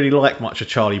didn't really like much of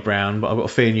Charlie Brown, but I've got a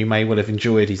feeling you may well have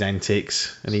enjoyed his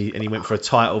antics, and he went for a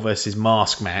title versus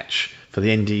mask match for the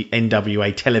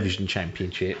NWA Television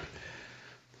Championship.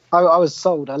 I was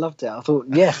sold. I loved it. I thought,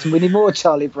 yes, we need more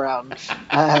Charlie Brown.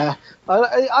 I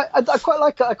quite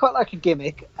like a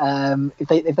gimmick.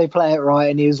 If they play it right,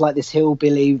 and he was like this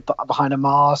hillbilly behind a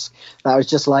mask, that was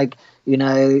just like, I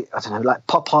don't know, like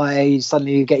Popeye.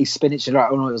 Suddenly you get his spinach, and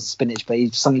right, well, not it was spinach, but you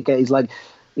suddenly get his like,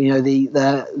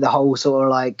 the whole sort of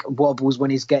like wobbles when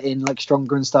he's getting like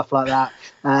stronger and stuff like that.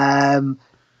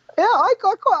 Yeah,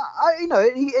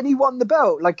 he won the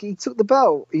belt. Like, he took the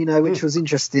belt, which was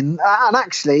interesting. And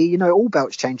actually, all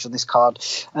belts changed on this card.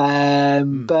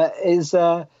 But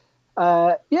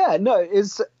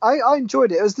I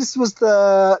enjoyed it. This was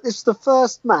the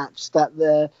first match that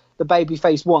the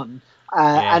babyface won.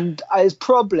 And it's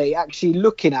probably, actually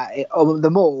looking at it on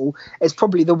them all, it's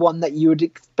probably the one that you would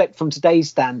expect from today's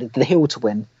standard, the heel to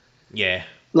win. Yeah.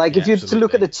 Like, if you were to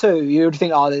look at the two, you would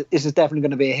think, this is definitely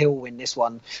going to be a heel win, this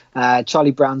one.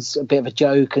 Charlie Brown's a bit of a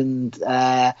joke, and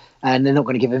they're not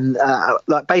going to give him,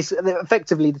 basically,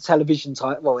 effectively the television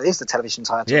title. Well, it is the television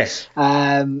title. Yes.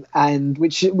 And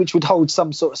which would hold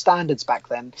some sort of standards back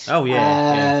then. Oh,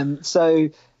 yeah. So,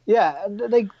 yeah,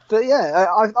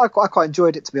 I quite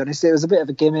enjoyed it, to be honest. It was a bit of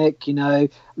a gimmick,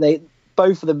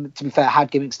 both of them, to be fair,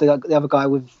 had gimmicks. The other guy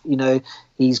with,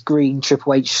 his green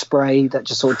Triple H spray that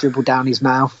just sort of dribbled down his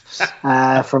mouth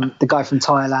from the guy from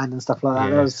Thailand and stuff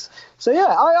like that.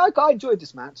 I enjoyed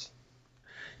this match.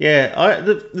 Yeah,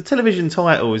 the television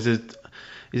title is a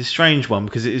strange one,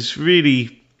 because it is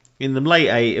really, in the late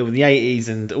 80s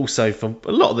and also from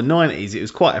a lot of the 90s, it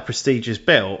was quite a prestigious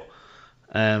belt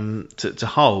to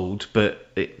hold,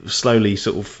 but it slowly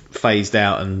sort of phased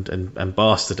out and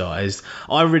bastardized.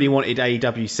 I really wanted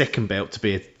AEW's second belt to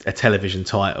be a television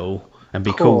title and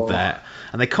be called that,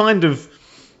 and they kind of,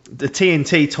 the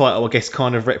TNT title I guess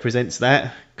kind of represents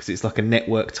that, because it's like a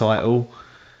network title,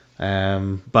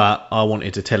 but I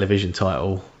wanted a television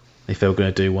title if they were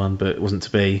going to do one, but it wasn't to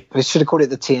be. They should have called it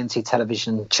the TNT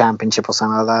Television Championship or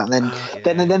something like that.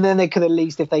 And then they could, at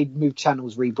least, if they moved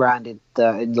channels, rebranded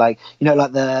in like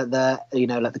the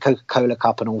Coca-Cola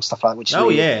Cup and all stuff like that. Which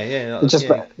just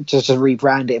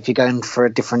rebrand it if you're going for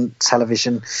a different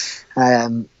television.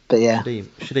 But yeah,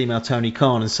 should email Tony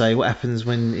Khan and say, what happens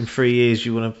when in 3 years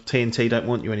TNT don't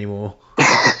want you anymore?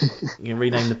 You can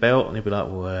rename the belt, and he'll be like,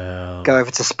 well, go over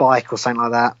to Spike or something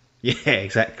like that. Yeah,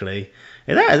 exactly.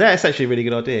 Yeah, that's actually a really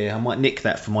good idea. I might nick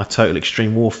that for my Total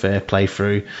Extreme Warfare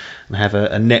playthrough and have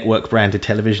a network branded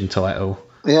television title.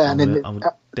 Yeah, I'm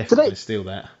definitely going to steal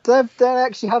that. Do they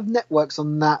actually have networks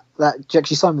on that? Do you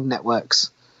actually sign with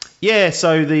networks? Yeah,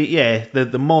 so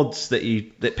the mods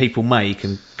that people make,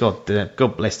 and God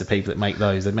bless the people that make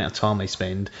those. The amount of time they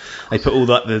spend, they put all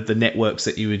the networks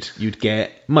that you'd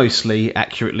get, mostly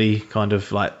accurately kind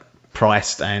of like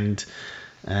priced and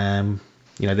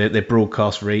their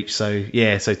broadcast reach. So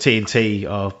TNT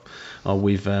are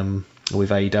with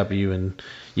AEW, and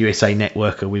USA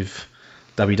Network are with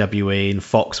WWE, and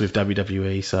Fox with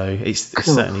WWE. So it's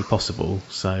certainly possible.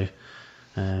 So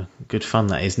good fun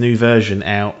that is. New version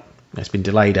out. It's been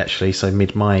delayed actually, so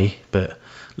mid-May, but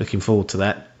looking forward to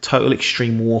that. Total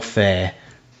Extreme Warfare.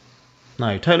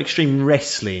 No, Total Extreme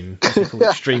Wrestling. It's called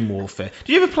Extreme Warfare.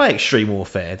 Did you ever play Extreme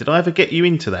Warfare? Did I ever get you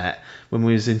into that when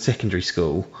we was in secondary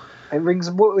school? It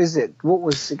rings. What was it? What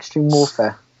was Extreme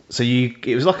Warfare? So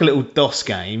it was like a little DOS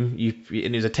game. And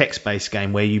it was a text-based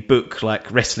game where you book like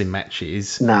wrestling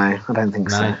matches. No, I don't think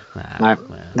so. No,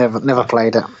 never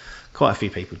played it. Quite a few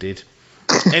people did.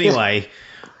 Anyway,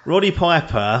 Roddy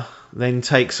Piper then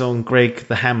takes on Greg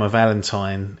the Hammer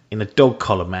Valentine in a dog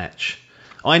collar match.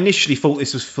 I initially thought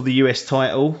this was for the US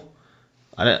title.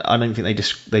 I don't think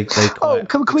they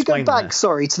can we go back,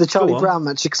 to the Charlie Brown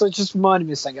match? Because it just reminded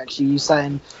me of something, actually. You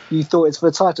saying you thought it's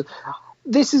for the title.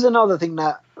 This is another thing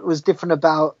that was different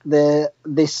about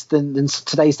this than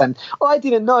today's stand. I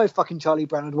didn't know if fucking Charlie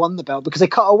Brown had won the belt, because they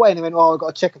cut away and they went, I've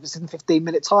got to check if it's in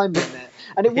 15-minute time limit.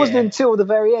 And it wasn't until the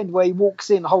very end where he walks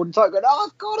in holding tight going,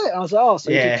 I've got it. And I was like,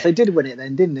 so they did win it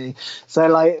then, didn't he? So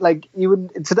like you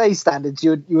wouldn't, in today's standards,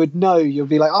 you would know, you'd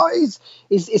be like, he's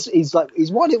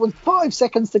won it with 5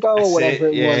 seconds to go or whatever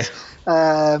it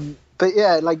was. But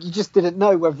yeah, like, you just didn't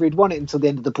know whether he'd won it until the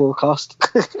end of the broadcast.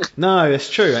 No,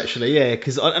 that's true, actually. Yeah,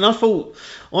 because I thought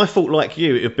like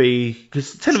you, it would be,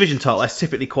 because television title, that's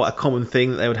typically quite a common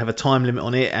thing, that they would have a time limit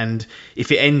on it, and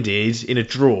if it ended in a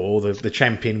draw, the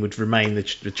champion would remain the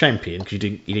champion, because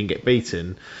you didn't get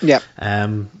beaten. Yeah.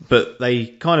 But they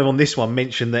kind of on this one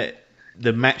mentioned that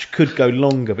the match could go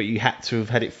longer, but you had to have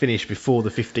had it finished before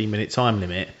the 15-minute time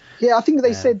limit. Yeah, I think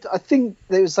they said. I think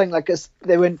they were saying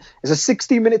they went. There's a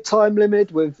 60-minute time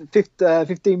limit with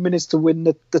 15 minutes to win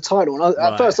the title. And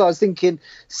at first, I was thinking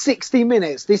 60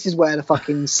 minutes. This is where the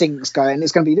fucking sync's going.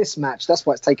 It's going to be this match. That's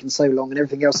why it's taking so long, and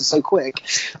everything else is so quick.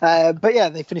 But yeah,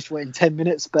 they finished in 10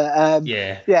 minutes. But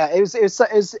it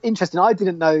was interesting. I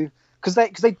didn't know, because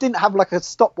they didn't have like a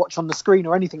stopwatch on the screen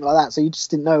or anything like that, so you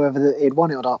just didn't know whether he'd won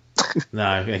it or not.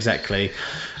 No, exactly.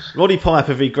 Roddy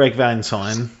Piper v Greg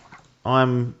Valentine. I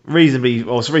was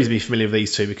reasonably familiar with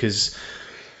these two, because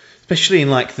especially in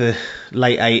like the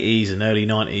late 80s and early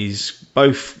 90s,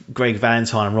 both Greg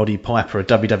Valentine and Roddy Piper are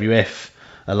WWF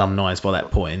alumni by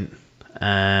that point.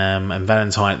 And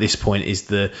Valentine at this point is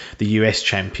the US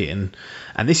champion.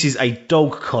 And this is a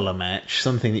dog collar match,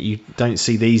 something that you don't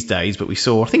see these days, but we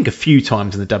saw, I think, a few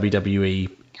times in the WWE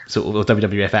sort of, or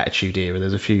WWF Attitude Era.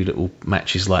 There's a few little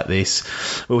matches like this.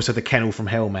 Also the Kennel from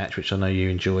Hell match, which I know you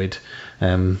enjoyed,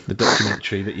 the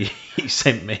documentary that you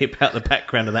sent me about the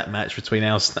background of that match between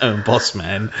Al Snow and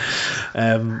Bossman.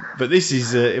 But this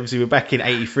is obviously we're back in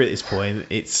 '83 at this point.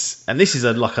 And this is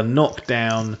like a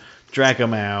knockdown, drag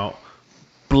 'em out,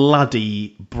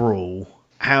 bloody brawl.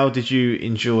 How did you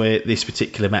enjoy this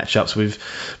particular matchups with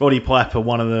Roddy Piper,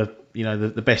 one of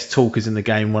the best talkers in the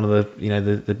game, one of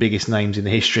the biggest names in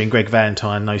the history, and Greg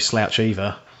Valentine, no slouch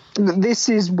either? This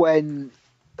is when,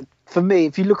 for me,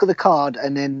 if you look at the card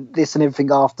and then this and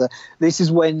everything after, this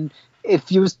is when,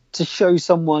 if you was to show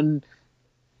someone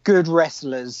good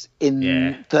wrestlers in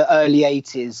the early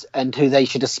 80s and who they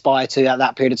should aspire to at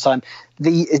that period of time,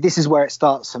 this is where it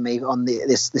starts for me on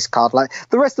this card. Like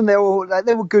the rest of them,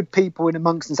 they were good people in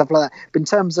amongst and stuff like that. But in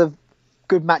terms of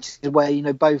good matches where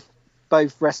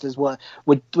both wrestlers were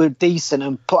decent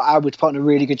and would put on a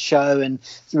really good show and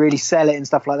really sell it and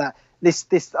stuff like that.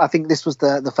 This I think this was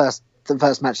the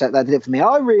first match that did it for me.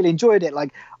 I really enjoyed it.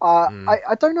 Like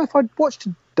I don't know if I'd watched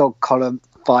a dog collar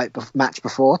match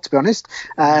before, to be honest.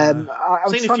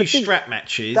 I've seen a few strap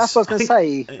matches. That's what I was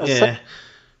going to say. Yeah,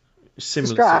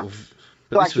 similar sort of.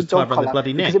 But this was tied around the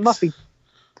bloody neck. It must be.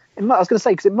 I was going to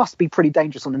say because it must be pretty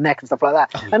dangerous on the neck and stuff like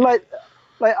that.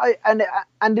 And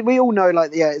and we all know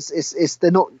it's they're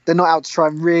not out to try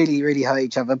and really hurt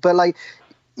each other, but like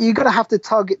you're gonna have to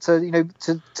target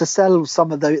to sell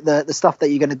some of the stuff that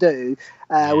you're gonna do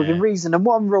within reason, and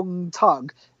one wrong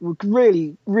tug would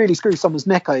really screw someone's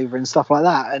neck over and stuff like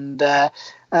that. And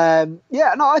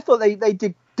I thought they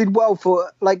did well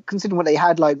for considering what they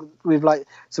had with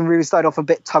some really started off a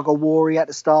bit tug of war at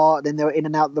the start, then they were in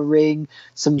and out the ring,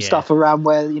 some stuff around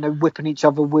where whipping each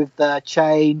other with the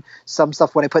chain, some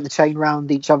stuff where they put the chain around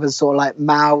each other's sort of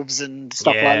mouths and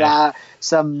stuff like that,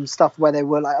 some stuff where they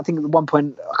were I think at one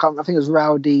point I think it was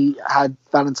Rowdy had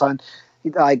Valentine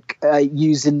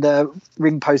using the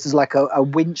ring post as a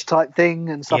winch type thing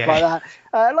and stuff like that.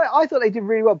 I thought they did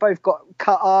really well. Both got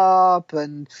cut up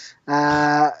and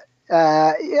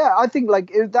I think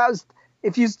that was,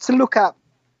 if you to look at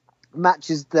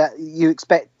matches that you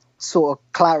expect sort of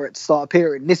Claret to start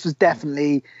appearing, this was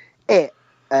definitely it.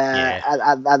 At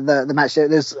the match,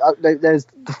 there's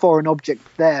the foreign object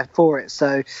there for it.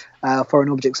 So foreign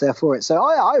objects there for it. So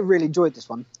I really enjoyed this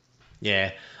one.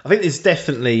 Yeah, I think there's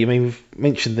definitely. I mean, we've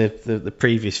mentioned the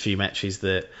previous few matches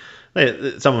that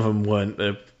some of them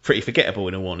weren't pretty forgettable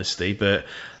in all honesty, but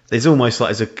there's almost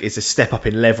it's a step up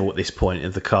in level at this point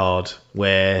of the card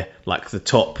where the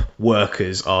top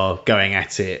workers are going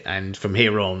at it, and from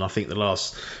here on I think the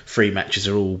last three matches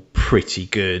are all pretty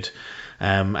good.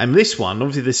 And this one,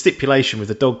 obviously the stipulation with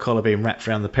the dog collar being wrapped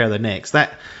around the pair of their necks,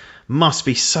 that must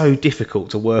be so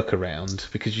difficult to work around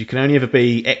because you can only ever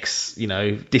be X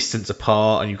distance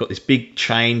apart, and you've got this big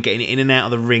chain getting in and out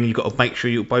of the ring. You've got to make sure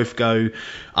you both go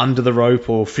under the rope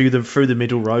or through the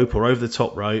middle rope or over the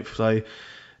top rope. So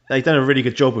they've done a really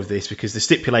good job with this because the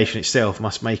stipulation itself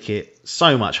must make it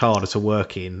so much harder to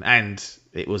work in, and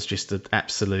it was just an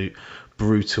absolute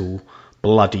brutal,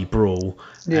 bloody brawl.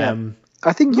 Yeah.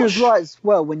 I think you was right as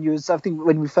well when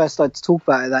we first started to talk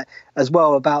about that as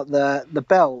well about the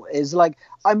belt is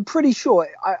I'm pretty sure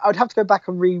I'd have to go back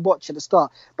and re-watch at the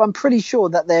start, but I'm pretty sure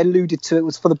that they alluded to it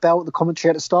was for the belt, the commentary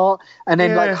at the start, and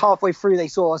then halfway through they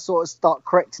sort of start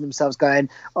correcting themselves, going,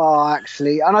 "Oh,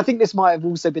 actually," and I think this might have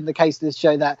also been the case to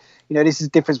show that this is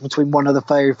the difference between one of the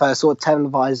very first sort of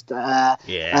televised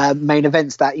main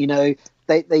events that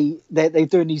they're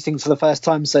doing these things for the first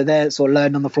time, so they're sort of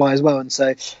learning on the fly as well. And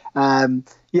so I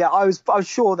was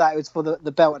sure that it was for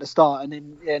the belt at the start,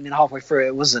 and then halfway through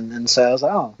it wasn't, and so I was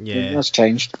like, that's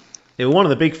changed. Yeah, well, one of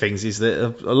the big things is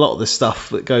that a lot of the stuff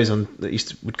that goes on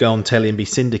that would go on telly and be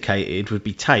syndicated would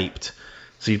be taped,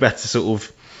 so you'd have to sort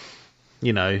of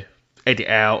edit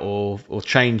out or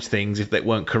change things if they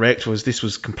weren't correct. Whereas this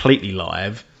was completely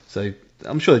live, so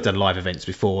I'm sure they've done live events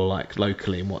before,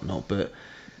 locally and whatnot, but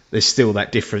there's still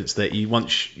that difference that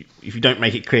if you don't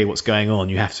make it clear what's going on,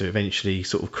 you have to eventually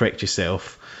sort of correct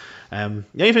yourself. The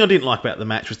only thing I didn't like about the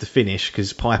match was the finish,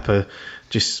 because Piper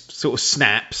just sort of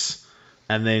snaps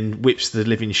and then whips the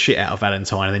living shit out of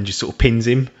Valentine and then just sort of pins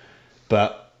him.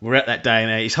 But we're at that day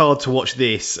and age. It's hard to watch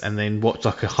this and then watch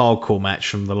a hardcore match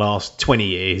from the last 20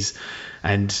 years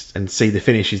and see the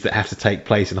finishes that have to take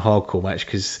place in a hardcore match,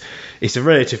 because it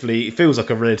feels like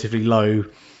a relatively low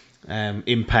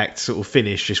Impact sort of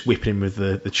finish, just whipping him with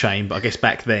the chain. But I guess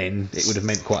back then it would have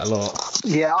meant quite a lot.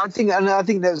 Yeah, I think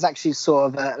that was actually sort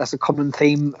of that's a common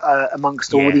theme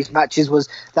amongst all these matches, was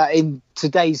that in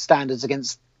today's standards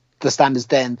against the standards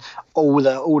then, all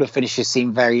the finishes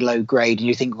seem very low grade, and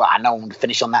you think, wow, no one would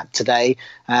finish on that today.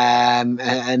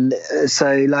 And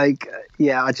so, like,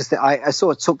 yeah, I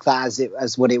sort of took that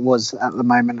as what it was at the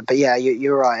moment. But yeah,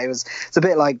 you're right. It's a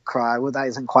bit like Cry. Well, that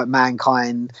isn't quite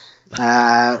Mankind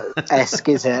esque,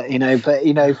 is it?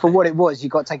 But for what it was,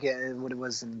 you got to take it what it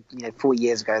was. And 40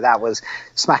 years ago, that was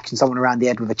smacking someone around the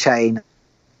head with a chain.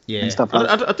 Yeah, and stuff like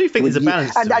I do think there's a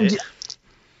balance to it.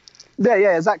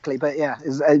 Yeah, exactly. But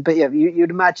you'd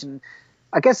imagine,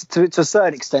 I guess to a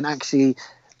certain extent, actually,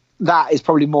 that is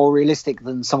probably more realistic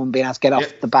than someone being able to get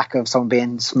off the back of someone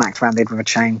being smacked around the head with a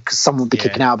chain, because someone would be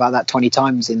kicking out about that 20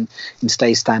 times in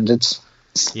today's standards.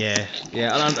 Yeah.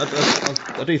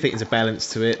 I do think there's a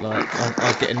balance to it. Like,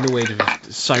 I get annoyed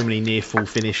with so many near fall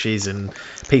finishes and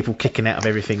people kicking out of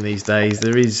everything these days. I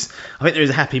think there is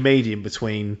a happy medium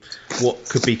between what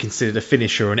could be considered a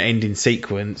finisher or an ending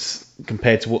sequence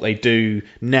compared to what they do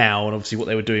now, and obviously what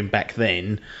they were doing back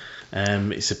then.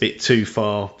 It's a bit too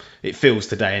far. It feels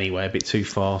today anyway a bit too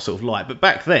far sort of light. But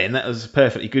back then that was a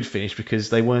perfectly good finish because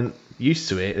they weren't used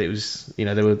to it. It was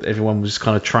everyone was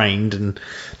kind of trained and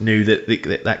knew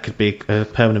that could be a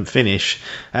permanent finish.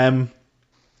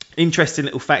 Interesting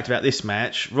little fact about this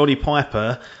match: Roddy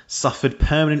Piper suffered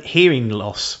permanent hearing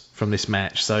loss from this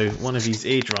match. So one of his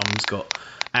eardrums got.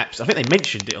 I think they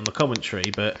mentioned it on the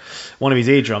commentary, but one of his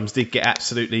eardrums did get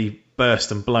absolutely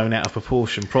burst and blown out of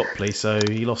proportion properly, so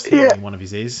he lost hearing in one of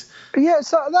his ears. Yeah,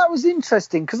 so that was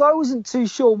interesting because I wasn't too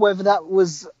sure whether that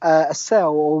was a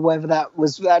sell or whether that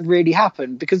really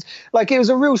happened, because like it was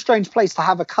a real strange place to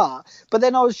have a cut. But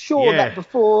then I was sure that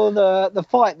before the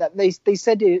fight that they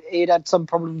said he'd had some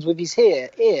problems with his ear.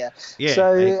 Yeah.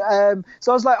 So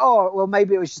I was like, oh well,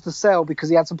 maybe it was just a sell because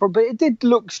he had some problems. But it did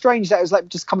look strange that it was like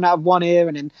just coming out of one ear,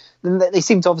 and then they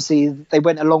seemed to obviously they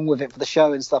went along with it for the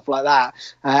show and stuff like that,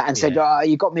 and said, oh,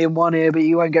 you got me in one ear, but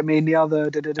you won't get me in the other.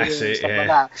 That's it, stuff like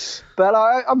that. But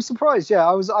I'm surprised. Yeah,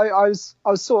 I was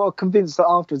sort of convinced that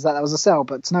afterwards that was a sell,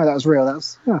 but to know that was real, that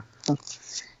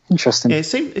was interesting. Yeah,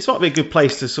 it might be a good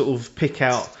place to sort of pick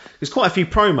out. There's quite a few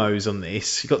promos on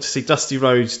this. You got to see Dusty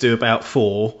Rhodes do about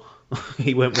 4.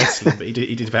 He weren't wrestling, but he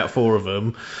did about 4 of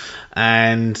them,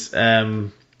 and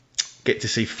get to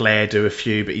see Flair do a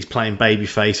few, but he's playing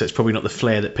babyface, so it's probably not the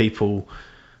Flair that people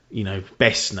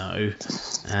best know.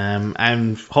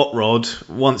 And Hot Rod,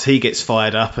 once he gets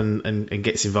fired up and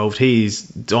gets involved, he's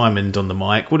diamond on the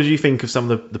mic. What did you think of some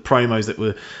of the promos that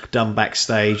were done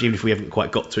backstage, even if we haven't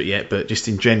quite got to it yet, but just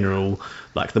in general,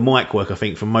 like the mic work, I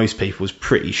think for most people was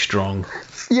pretty strong.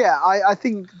 Yeah, I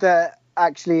think that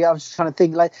actually, I was just trying to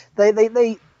think, like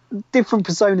they different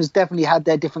personas definitely had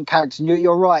their different characters. And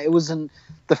you're right, it wasn't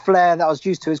the Flair that I was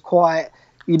used to. Is quite,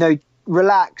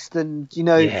 relaxed, and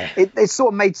it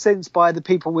sort of made sense by the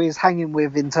people we was hanging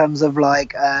with in terms of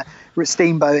like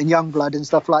Steamboat and Youngblood and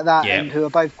stuff like that, and who are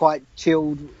both quite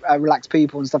chilled, relaxed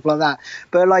people and stuff like that.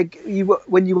 But like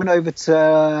when you went over to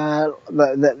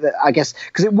the I guess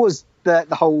because it was the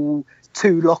whole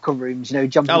 2 locker rooms,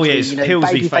 jumping. Oh yeah, it's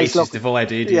Hills v Faces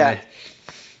divided. Yeah.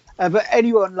 But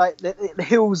anyone like the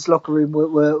Hills locker room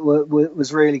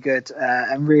was really good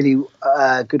and really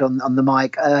good on the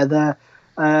mic.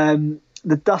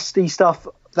 The Dusty stuff,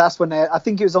 that's when I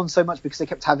think it was on so much because they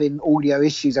kept having audio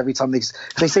issues every time they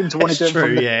seemed to want to do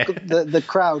it from the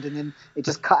crowd, and then it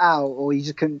just cut out or you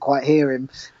just couldn't quite hear him.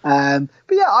 But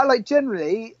yeah, I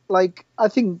generally I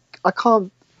think I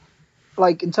can't,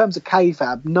 in terms of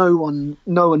kayfabe, no one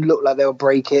looked like they were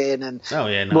breaking, and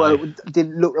it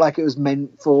didn't look like it was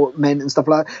meant and stuff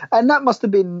like that. And that must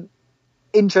have been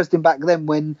interesting back then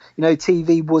when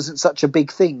TV wasn't such a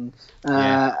big thing,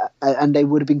 and they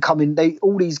would have been coming.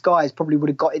 All these guys probably would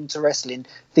have got into wrestling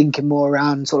thinking more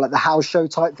around sort of like the house show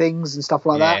type things and stuff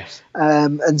like that.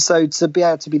 And so to be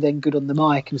able to be then good on the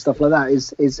mic and stuff like that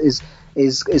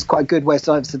is quite good. Whereas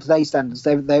to today's standards,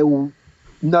 they all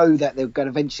know that they're going to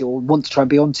eventually or want to try and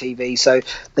be on TV, so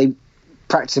they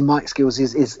practicing mic skills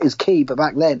is key. But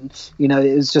back then,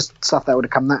 it was just stuff that would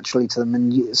have come naturally to them,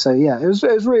 and so yeah, it was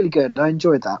really good. I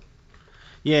enjoyed that.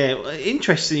 Yeah,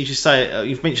 interesting. You should say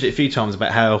you've mentioned it a few times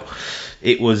about how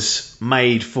it was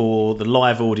made for the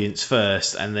live audience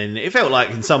first, and then it felt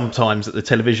like in some times that the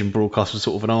television broadcast was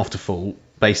sort of an afterthought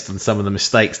based on some of the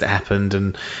mistakes that happened,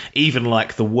 and even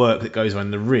like the work that goes on in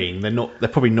the ring. They're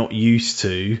probably not used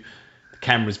to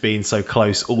cameras being so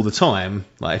close all the time.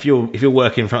 Like if you're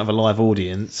working in front of a live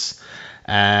audience,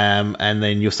 and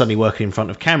then you're suddenly working in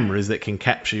front of cameras that can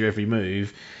capture your every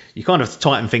move, you kind of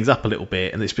tighten things up a little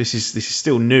bit, and this is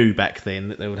still new back then,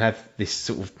 that they would have this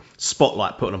sort of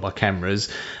spotlight put on by cameras.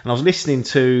 And I was listening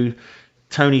to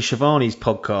Tony Schiavone's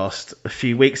podcast a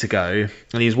few weeks ago,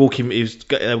 and they were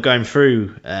going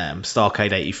through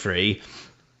Starrcade 83,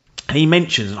 and he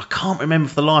mentions, and I can't remember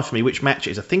for the life of me which match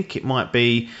it is. I think it might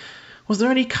be, was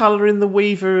there any colour in the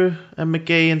Weaver and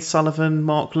McGee and Sullivan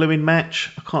Mark Lewin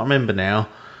match? I can't remember now.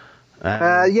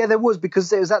 Yeah, there was,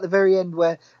 because it was at the very end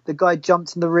where the guy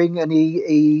jumped in the ring and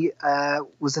he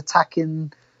was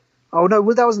attacking. Oh no,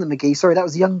 that wasn't the McGee. Sorry, that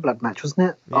was the Youngblood match, wasn't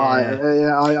it?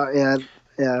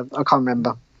 Yeah. I can't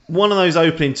remember. One of those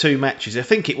opening two matches, I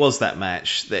think it was that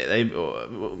match.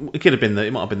 It could have been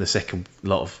it might have been the second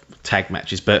lot of tag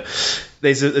matches, but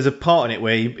there's a part in it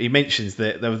where he mentions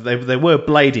that they were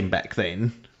blading back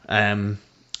then, and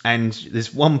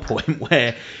there's one point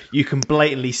where you can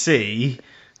blatantly see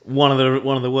one of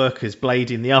the workers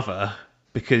blading the other,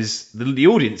 because the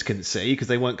audience couldn't see because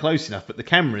they weren't close enough, but the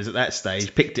cameras at that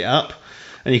stage picked it up,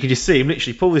 and you could just see him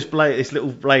literally pull this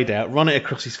little blade out, run it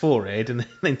across his forehead, and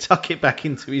then tuck it back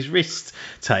into his wrist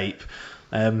tape.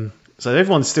 So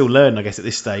everyone's still learning, I guess, at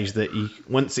this stage, that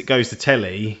once it goes to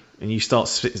telly and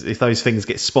if those things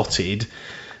get spotted,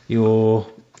 you're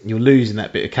losing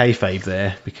that bit of kayfabe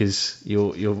there, because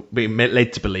you're being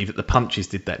led to believe that the punches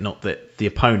did that, not that the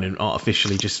opponent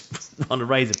artificially just run a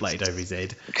razor blade over his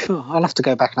head. Cool. I'll have to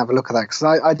go back and have a look at that, because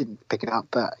I didn't pick it up,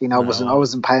 but I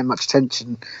wasn't paying much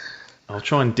attention. I'll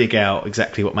try and dig out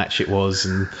exactly what match it was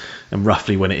and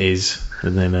roughly when it is,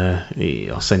 and then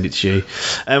I'll send it to you.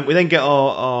 We then get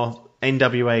our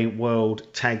NWA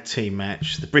World Tag Team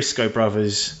match, the Brisco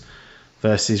brothers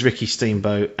versus Ricky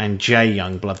Steamboat and Jay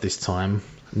Youngblood this time.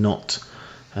 Not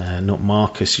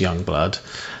Marcus Youngblood.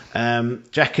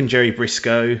 Jack and Jerry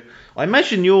Brisco. I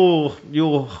imagine your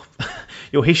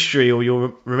history or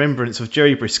your remembrance of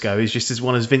Jerry Brisco is just as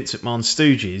one as Vince McMahon's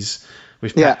Stooges,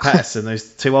 with Pat Patterson,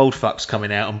 those two old fucks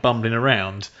coming out and bumbling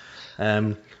around.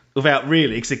 Without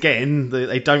really, because again,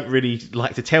 they don't really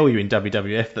like to tell you in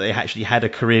WWF that they actually had a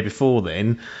career before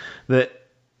then. That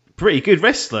pretty good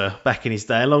wrestler back in his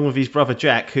day, along with his brother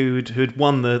Jack, who'd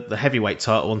won the heavyweight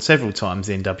title on several times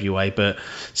in NWA. But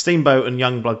Steamboat and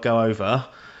Youngblood go over.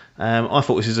 I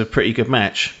thought this was a pretty good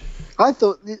match. I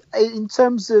thought, in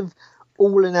terms of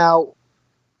all in out,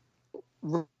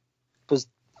 was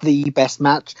the best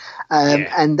match.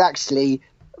 And actually,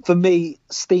 for me,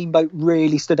 Steamboat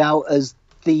really stood out as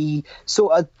the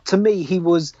sort of, to me, he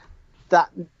was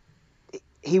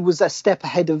a step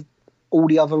ahead of all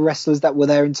the other wrestlers that were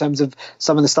there in terms of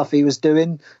some of the stuff he was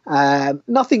doing.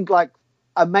 Nothing like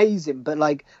amazing, but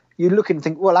like you look and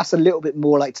think, well, that's a little bit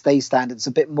more like today's standards,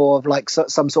 a bit more of like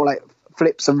some sort of like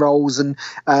flips and rolls, and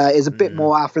is a bit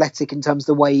more athletic in terms of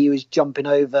the way he was jumping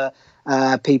over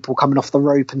people coming off the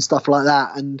rope and stuff like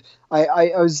that. And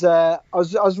I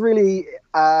was really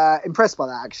impressed by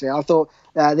that, actually. I thought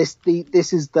this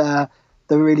is the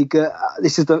really good.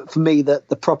 This is for me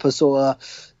the proper sort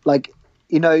of like,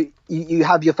 you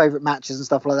have your favorite matches and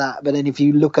stuff like that, but then if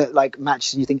you look at like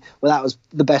matches and you think, well, that was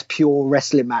the best pure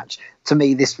wrestling match, to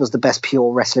me this was the best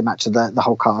pure wrestling match of the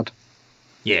whole card.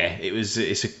 Yeah,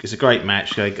 it's a great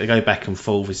match. I go back and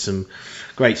forth with some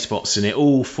great spots in it.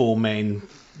 All four men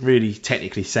really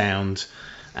technically sound,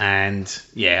 and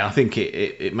yeah, I think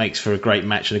it makes for a great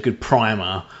match and a good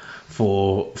primer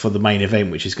for the main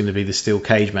event, which is going to be the steel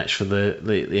cage match for the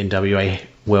NWA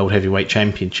World Heavyweight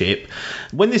Championship.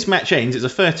 When this match ends, it's a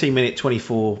 13-minute,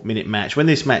 24-minute match. When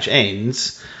this match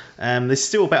ends, there's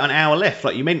still about an hour left,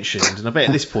 like you mentioned, and I bet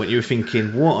at this point you were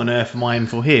thinking, what on earth am I in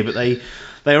for here? But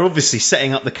they are obviously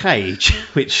setting up the cage,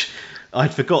 which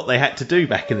I'd forgot they had to do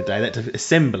back in the day. They had to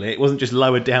assemble it. It wasn't just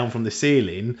lowered down from the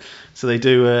ceiling. So they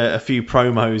do a few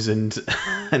promos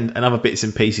and other bits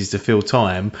and pieces to fill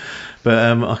time.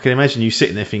 But I can imagine you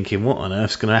sitting there thinking, what on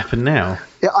earth's going to happen now?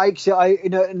 Yeah, I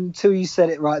until you said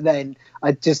it right then,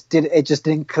 it just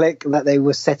didn't click that they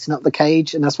were setting up the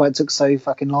cage, and that's why it took so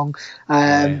fucking long.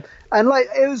 And like,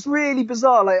 it was really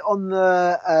bizarre, like on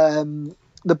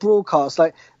the broadcast,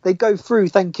 like they go through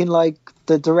thanking like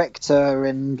the director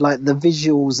and like the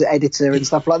visuals editor and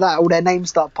stuff like that. All their names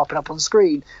start popping up on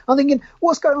screen. I'm thinking,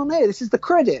 what's going on here? This is the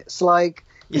credits. Like,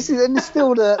 this is, and it's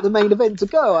still the main event to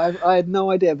go. I had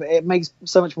no idea, but it makes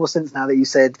so much more sense now that you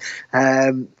said, they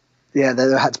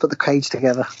had to put the cage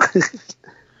together.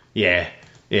 yeah,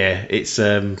 it's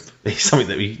something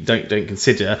that we don't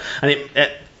consider, and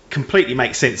it completely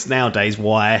makes sense nowadays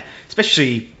why,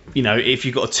 especially if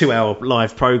you've got a 2-hour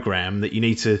live program that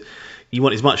you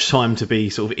want as much time to be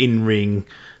sort of in ring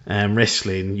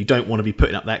wrestling. You don't want to be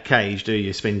putting up that cage, do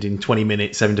you? Spending 20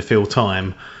 minutes having to fill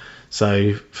time.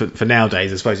 So for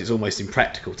nowadays, I suppose it's almost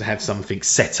impractical to have something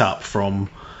set up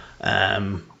from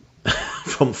the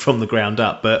ground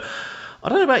up. But I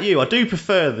don't know about you. I do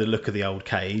prefer the look of the old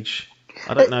cage.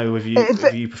 I don't know if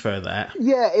you prefer that.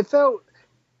 Yeah, it felt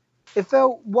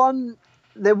one.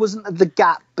 There wasn't the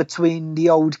gap between the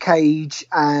old cage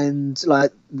and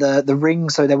like the ring,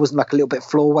 so there wasn't like a little bit of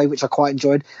floorway, which I quite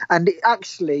enjoyed. And it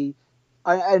actually,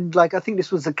 I think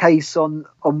this was the case on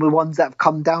the ones that have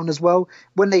come down as well.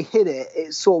 When they hit it,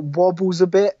 it sort of wobbles a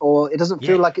bit, or it doesn't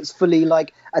feel like it's fully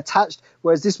like attached.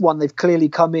 Whereas this one, they've clearly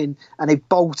come in and they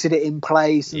bolted it in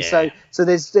place, and so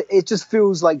it just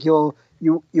feels like you're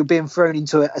being thrown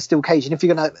into a steel cage, and if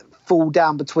you're gonna fall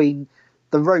down between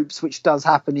the ropes, which does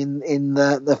happen in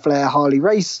the Flair Harley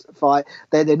Race fight,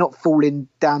 they're not falling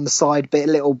down the side bit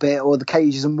a little bit, or the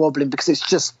cage isn't wobbling because it's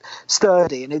just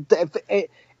sturdy, and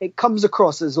it comes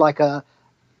across as like a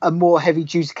more heavy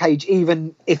duty cage,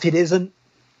 even if it isn't.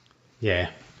 Yeah,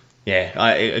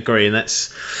 I agree, and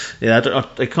that's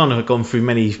they kind of have gone through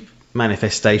many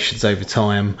manifestations over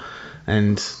time,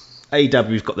 and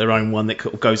AEW's got their own one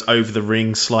that goes over the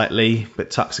ring slightly but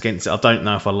tucks against it. I don't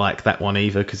know if I like that one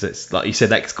either, because it's like you said,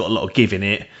 that's got a lot of give in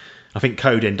it. I think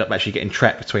Code ended up actually getting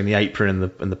trapped between the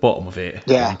apron and the bottom of it at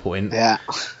one point. Yeah.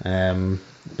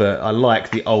 But I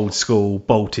like the old school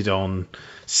bolted on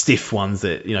stiff ones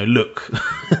that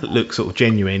look sort of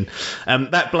genuine.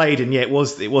 That blade, and it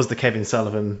was the Kevin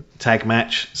Sullivan tag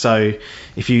match. So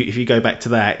if you go back to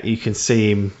that, you can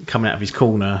see him coming out of his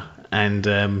corner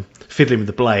and fiddling with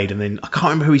the blade, and then I can't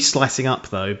remember who he's slicing up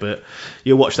though, but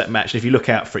you'll watch that match, and if you look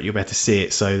out for it, you'll be able to see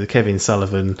it. So the Kevin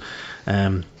Sullivan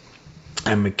and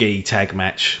McGee tag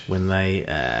match, when Mark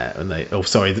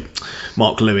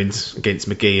Lewins against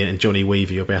McGee and Johnny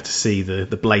Weaver, you'll be able to see the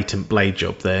blatant blade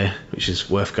job there, which is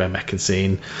worth going back and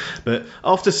seeing. But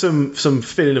after some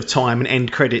filling of time and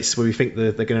end credits where we think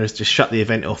they're going to just shut the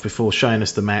event off before showing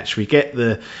us the match, we get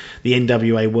the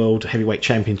NWA World Heavyweight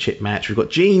Championship match. We've got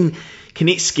Gene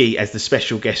Knitsky as the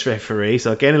special guest referee,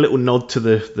 so again a little nod to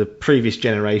the previous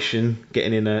generation,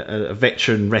 getting in a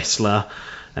veteran wrestler.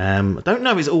 I don't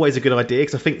know if it's always a good idea,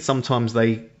 because I think sometimes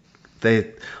I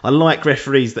like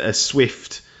referees that are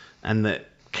swift and that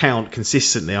count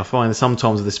consistently. I find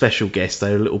sometimes with the special guests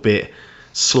they're a little bit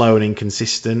slow and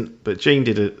inconsistent, but Gene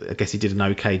I guess he did an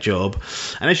okay job.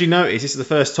 And as you notice, this is the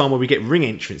first time where we get ring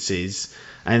entrances,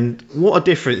 and what a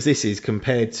difference this is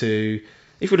compared to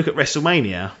if we look at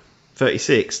WrestleMania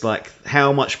 36, like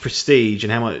how much prestige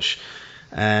and how much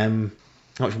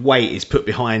weight is put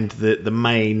behind the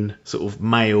main sort of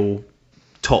male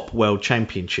top world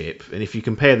championship. And if you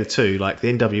compare the two, like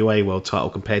the NWA world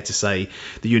title compared to, say,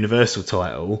 the Universal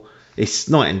title, it's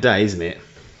night and day, isn't it?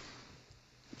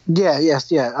 Yeah,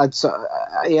 exactly.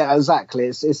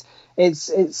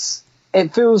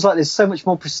 It feels like there's so much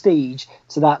more prestige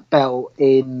to that belt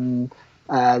in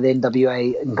the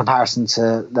NWA in comparison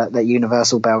to that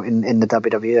Universal belt in the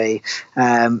WWE.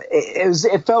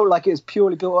 It felt like it was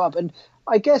purely built up, and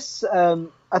I guess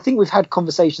I think we've had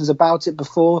conversations about it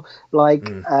before, like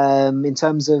in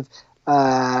terms of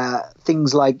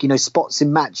things like spots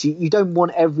in match. You don't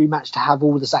want every match to have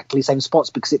all exactly the same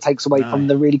spots, because it takes away from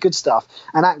the really good stuff.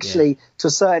 And actually, to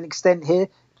a certain extent here,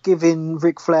 giving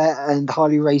Ric Flair and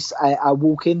Harley Race a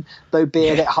walk-in, though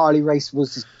being that Harley Race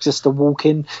was just a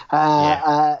walk-in,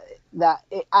 that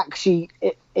it actually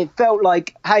it felt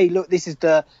like, hey, look, this is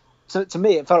the. So to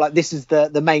me, it felt like this is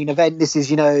the main event. This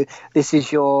is your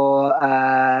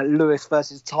Lewis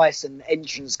versus Tyson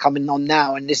entrance coming on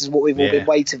now, and this is what we've all been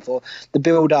waiting for. The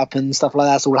build up and stuff like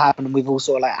that's all happened, and we've all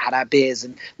sort of like had our beers,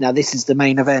 and now this is the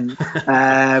main event.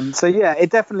 So yeah, it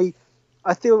definitely.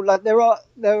 I feel like there are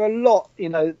a lot.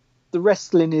 The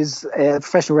wrestling is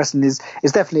professional wrestling is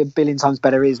definitely a billion times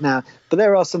better it is now, but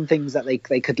there are some things that they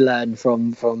could learn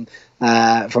from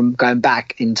going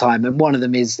back in time, and one of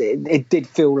them is it did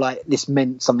feel like this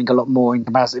meant something a lot more in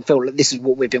comparison. It felt like this is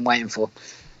what we've been waiting for.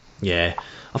 Yeah,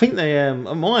 I think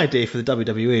my idea for the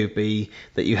WWE would be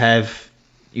that you have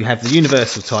the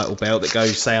Universal title belt that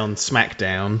goes, say, on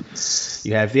SmackDown.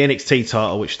 You have the NXT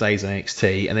title, which stays on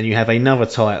NXT, and then you have another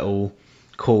title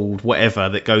called whatever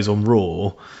that goes on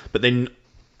Raw, but then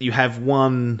you have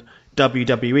one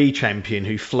WWE champion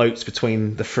who floats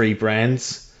between the three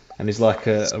brands, and is like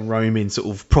a Roman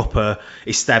sort of proper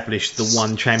established the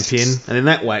one champion. And in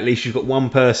that way, at least you've got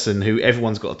one person who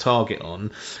everyone's got a target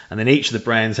on, and then each of the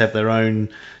brands have their own,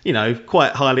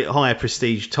 quite higher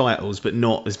prestige titles, but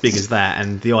not as big as that.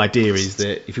 And the idea is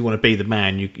that if you want to be the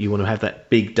man, you want to have that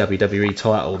big WWE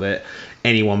title that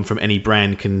anyone from any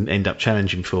brand can end up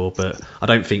challenging for. But I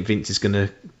don't think Vince is going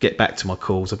to get back to my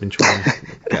calls. I've been trying to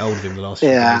get hold of him the last few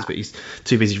days, but he's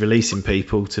too busy releasing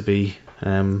people to be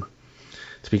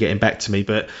getting back to me.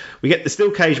 But we get the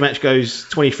steel cage match, goes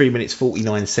 23 minutes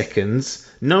 49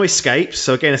 seconds, no escapes.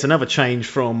 So again, it's another change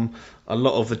from a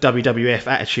lot of the WWF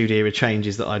Attitude Era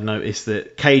changes that I'd noticed,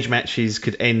 that cage matches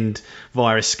could end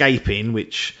via escaping,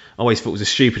 which I always thought was a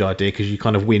stupid idea because you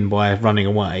kind of win by running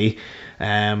away.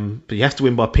 But you have to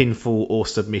win by pinfall or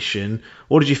submission.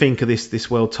 What did you think of this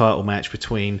world title match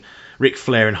between Ric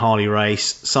Flair and Harley Race?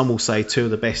 Some will say two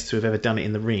of the best to have ever done it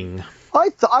in the ring. I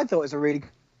thought it was a really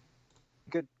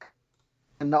good,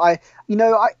 and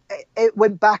it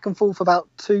went back and forth about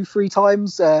 2-3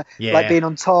 times, like being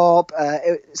on top.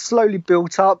 It slowly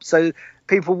built up, so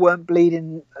people weren't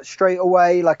bleeding straight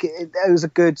away. Like it was a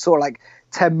good sort of like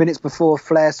 10 minutes before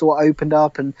Flair sort of opened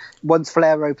up, and once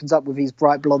Flair opens up with his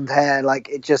bright blonde hair, like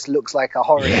it just looks like a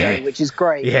horror show, which is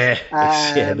great.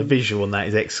 The visual on that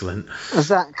is excellent.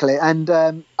 Exactly, and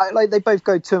they both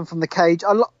go to and from the cage.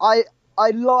 I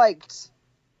liked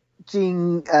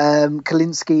Gene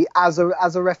Kalinsky as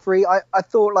a referee. I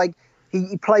thought like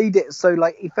he played it so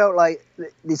like he felt like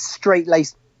this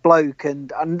straight-laced bloke,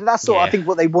 and that's sort of, I think,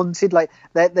 what they wanted. Like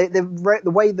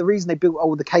the reason they built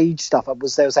all the cage stuff up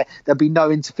was they were saying there'll be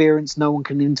no interference, no one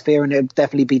can interfere, and it'll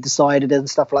definitely be decided and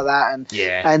stuff like that.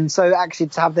 And so actually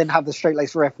to have the straight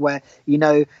laced ref where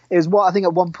it was what I think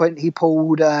at one point he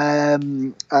pulled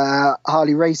Harley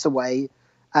Race away.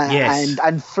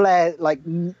 And Flair like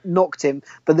knocked him,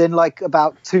 but then like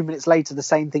about 2 minutes later the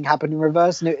same thing happened in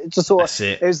reverse, and it just sort of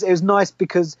it was nice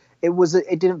because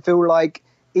it didn't feel like,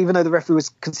 even though the referee was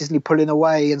consistently pulling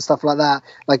away and stuff like that,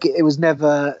 like it was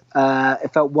never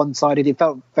it felt one-sided. It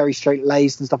felt very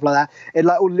straight-laced and stuff like that. It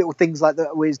like all the little things like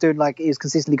that where he's doing, like he was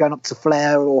consistently going up to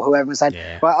Flair or whoever and saying,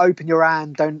 right, open your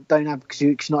hand, don't have, because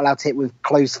you're not allowed to hit with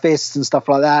closed fists and stuff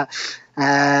like that.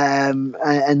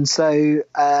 And so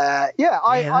I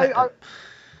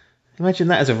imagine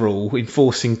that as a rule,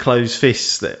 enforcing closed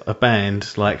fists that are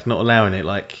banned, like not allowing it,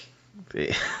 like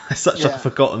it's such a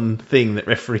forgotten thing that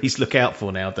referees look out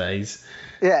for nowadays.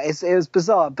 Yeah, it was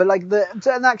bizarre, but like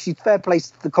and actually fair play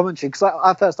to the commentary, because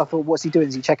at first I thought, what's he doing?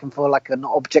 Is he checking for like an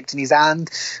object in his hand?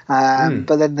 But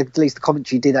then at least the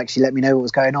commentary did actually let me know what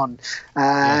was going on.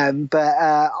 But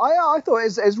I thought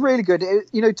it was really good.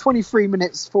 23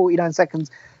 minutes 49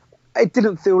 seconds. It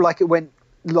didn't feel like it went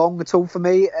long at all for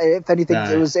me. If anything,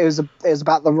 it was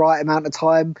about the right amount of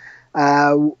time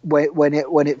when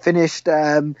it finished.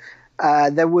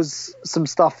 There was some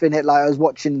stuff in it, like I was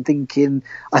watching thinking,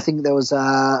 I think there was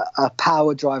a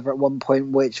power driver at one point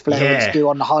which Flair went to do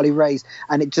on the Harley Race,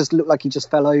 and it just looked like he just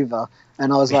fell over,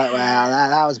 and I was like, wow,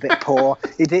 that was a bit poor.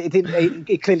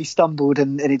 He clearly stumbled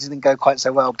and it didn't go quite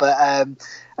so well, but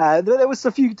there was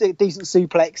a few decent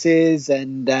suplexes,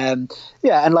 and and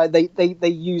like they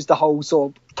used the whole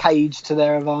sort of cage to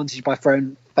their advantage by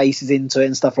throwing faces into it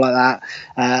and stuff like that,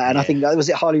 and I think that was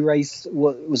it. Harley Race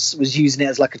was using it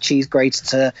as like a cheese grater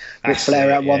to Ric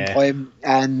Flair at one point,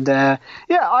 and they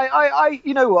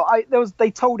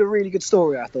told a really good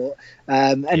story, I thought,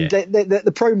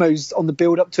 the promos on the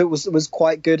build up to it was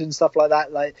quite good and stuff like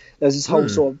that. Like there was this whole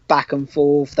sort of back and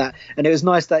forth and it was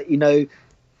nice that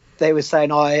they were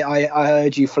saying, I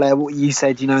heard you, Flair, what you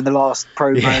said, in the last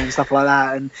promo and stuff like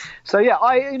that. And so,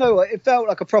 it felt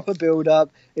like a proper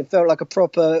build-up. It felt like a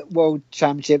proper world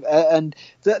championship. And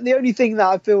the only thing that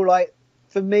I feel like,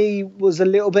 for me, was a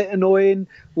little bit annoying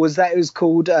was that it was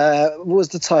called, what was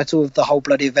the title of the whole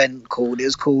bloody event called? It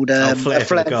was called Flair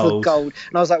for Gold. And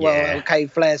I was like, well, okay,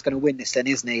 Flair's going to win this then,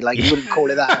 isn't he? Like, you wouldn't call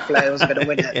it that if Flair wasn't going to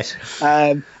win it.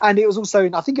 And it was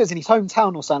also, I think it was in his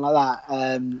hometown or something like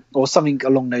that, or something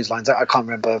along those lines. I can't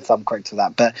remember if I'm correct with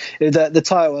that. But the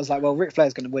title was like, well, Ric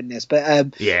Flair's going to win this. But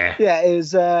it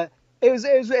was... It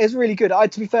was really good.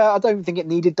 To be fair, I don't think it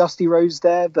needed Dusty Rhodes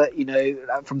there, but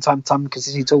from time to time,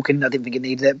 consistently talking, I didn't think it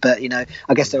needed it. But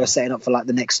I guess they were setting up for like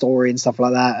the next story and stuff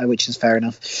like that, which is fair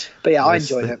enough. But I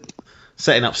enjoyed it.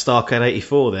 Setting up Starrcade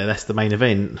 '84 there. That's the main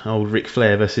event. Old Ric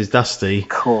Flair versus Dusty.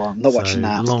 Cool. I'm not watching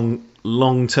that.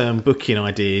 Long-term booking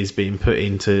ideas being put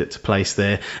into place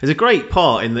there. There's a great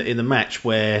part in the match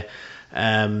where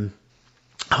Harley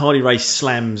Race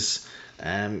slams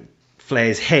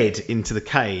Flair's head into the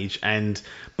cage, and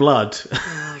blood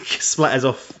splatters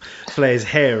off Flair's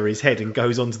hair or his head and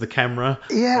goes onto the camera.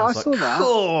 Yeah, I saw that.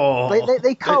 Oh,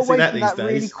 they cut away from that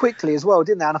really quickly as well,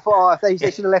 didn't they? And I thought, if they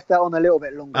should have left that on a little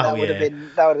bit longer, that would have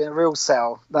been a real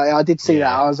sell. I did see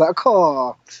that. I was like,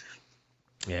 oh.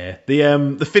 Yeah,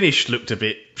 the finish looked a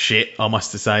bit shit, I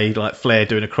must say. Like Flair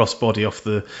doing a crossbody off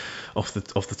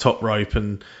the top rope,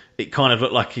 and it kind of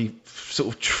looked like he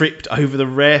sort of tripped over the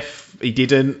ref. He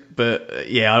didn't, but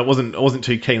I wasn't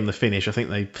too keen on the finish. I think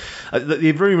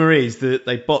the rumor is that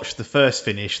they botched the first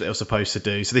finish that they were supposed to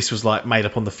do, so this was like made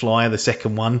up on the fly, the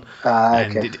second one,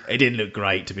 and it didn't look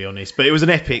great, to be honest. But it was an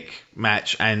epic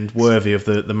match and worthy of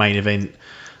the main event.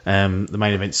 The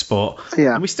main event spot,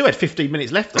 and we still had 15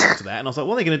 minutes left after that, and I was like,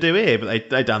 what are they going to do here?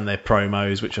 But they done their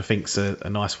promos, which I think's a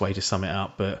nice way to sum it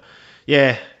up. But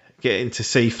getting to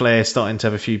see Flair starting to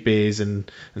have a few beers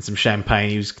and some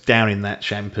champagne. He was down in that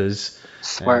champers.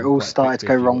 Where it all started to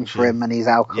go wrong for him and his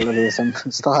alcoholism.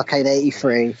 Starrcade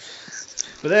 83.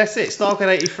 But that's it, Starrcade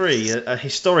 83, a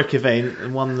historic event,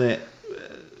 and one that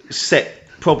set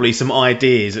probably some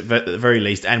ideas at the very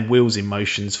least, and wheels in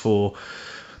motions for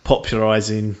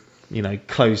popularising,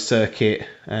 closed circuit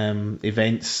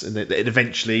events, and that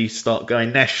eventually start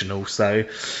going national. So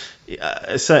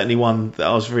certainly one that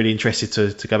I was really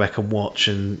interested to go back and watch,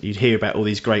 and you'd hear about all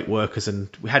these great workers, and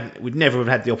we'd never have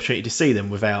had the opportunity to see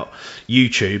them without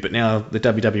YouTube. But now the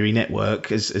WWE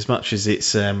Network, as much as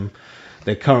it's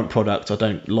their current product I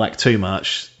don't like too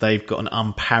much, they've got an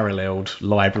unparalleled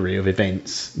library of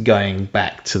events going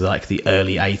back to like the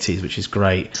early 80s, which is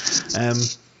great.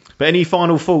 But any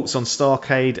final thoughts on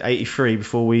Starrcade 83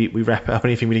 before we wrap it up?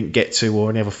 Anything we didn't get to, or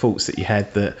any other thoughts that you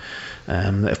had that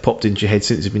have popped into your head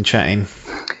since we've been chatting?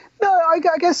 No, I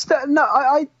guess no.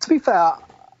 I to be fair,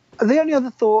 the only other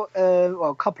thought,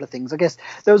 a couple of things. I guess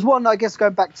there was one. I guess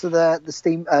going back to the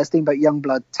Steamboat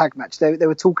Youngblood tag match, they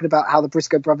were talking about how the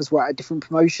Briscoe brothers were at a different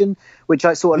promotion, which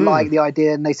I sort of liked the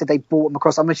idea, and they said they brought them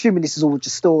across. I'm assuming this is all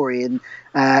just story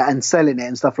and selling it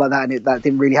and stuff like that, and that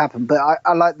didn't really happen. But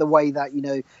I like the way that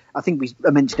I think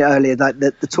I mentioned it earlier, that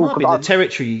the talk about the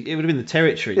territory. It would have been the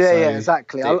territory. Yeah,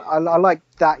 exactly. I like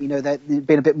that. That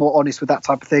being a bit more honest with that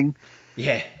type of thing.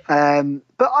 Yeah.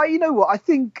 But you know what? I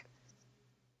think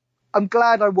I'm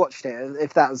glad I watched it,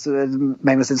 if that's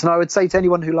made sense. And I would say to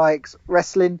anyone who likes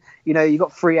wrestling, you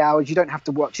got 3 hours. You don't have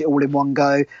to watch it all in one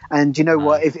go. And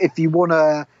what? If you want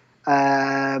to.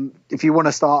 If you want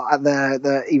to start at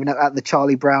the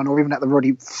Charlie Brown, or even at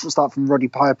start from Roddy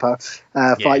Piper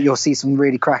fight, you'll see some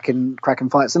really cracking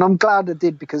fights. And I'm glad I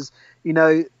did, because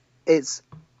it's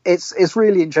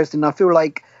really interesting. I feel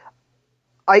like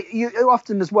you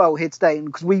often as well here today,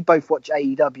 because we both watch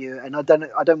AEW, and I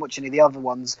don't watch any of the other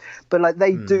ones, but like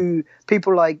they do,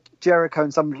 people like Jericho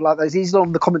and something like those. He's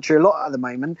on the commentary a lot at the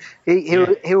moment.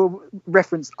 He'll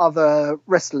reference other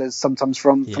wrestlers sometimes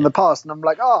from the past, and I'm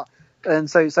like, and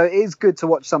so it is good to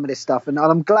watch some of this stuff, and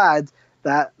I'm glad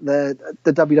that the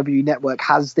WWE Network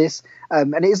has this,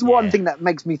 and it is one thing that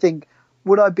makes me think,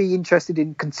 would I be interested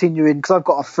in continuing, because I've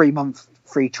got a 3-month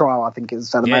free trial, I think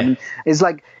it's at the moment. It's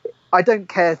like, I don't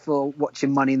care for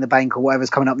watching Money in the Bank or whatever's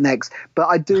coming up next, but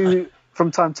I do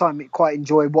from time to time quite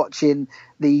enjoy watching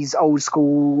these old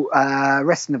school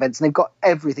wrestling events, and they've got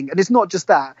everything. And it's not just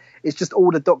that, it's just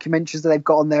all the documentaries that they've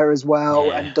got on there as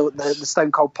well, and the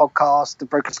Stone Cold podcast, the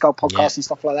Broken Skull podcast and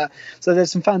stuff like that. So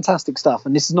there's some fantastic stuff,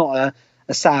 and this is not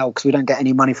a sale, because we don't get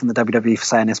any money from the WWE for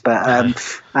saying this, but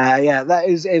that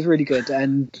is really good.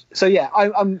 And so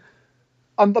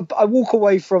I walk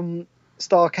away from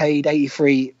Starrcade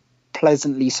 83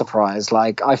 pleasantly surprised.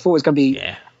 Like, I thought it was going to be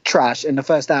trash, and the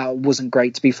first hour wasn't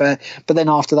great, to be fair, but then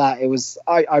after that it was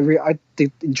I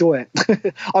did enjoy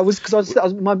it. I was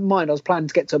in my mind I was planning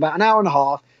to get to about an hour and a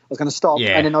half. I was going to stop,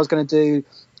 and then I was going to do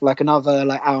like another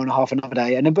hour and a half another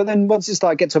day, but then once it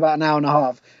started getting to about an hour and a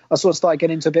half, I sort of started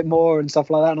getting into a bit more and stuff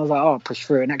like that, and I was like, I'll push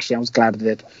through, and actually I was glad I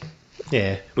did.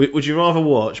 Would you rather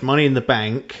watch Money in the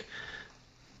Bank,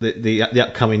 the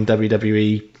upcoming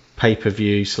WWE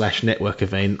pay-per-view / network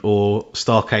event, or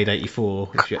Starrcade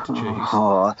 84, if you had to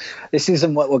choose? This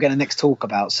isn't what we're going to next talk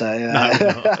about, so no.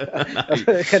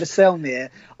 Going to sell me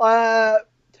here.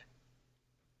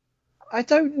 I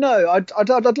don't know.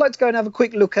 I'd like to go and have a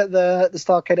quick look at the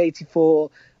Starrcade 84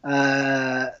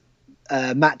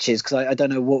 matches, because I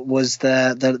don't know what was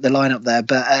the lineup there,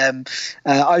 but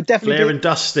I definitely Flair and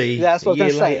Dusty. Yeah, that's what I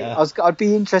was going to say. I'd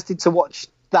be interested to watch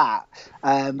that,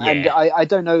 and I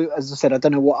don't know, as I said, I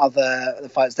don't know what other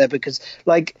fights there, because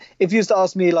like if you used to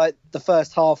ask me like the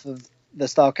first half of the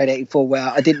Starrcade 84, where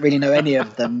I didn't really know any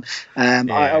of them,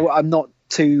 I'm not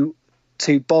too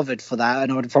too bothered for that,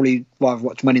 and I would probably rather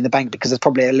watch Money in the Bank because it's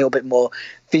probably a little bit more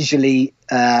visually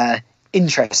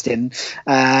interesting.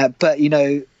 But you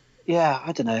know, yeah,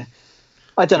 I don't know.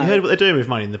 You heard what they're doing with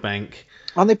Money in the Bank?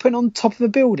 Aren't they putting on top of a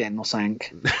building or something?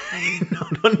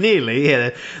 Not nearly. Yeah,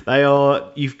 they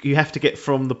are. You have to get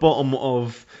from the bottom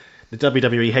of the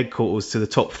WWE headquarters to the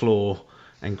top floor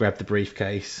and grab the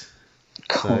briefcase.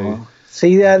 Cool. So,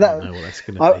 see, yeah, I don't know what that's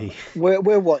going to be.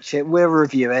 We'll watch it. We'll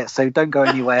review it. So don't go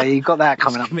anywhere. You've got that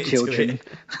coming up, children.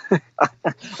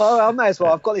 I may as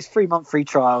well. I've got this 3-month free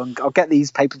trial, and I'll get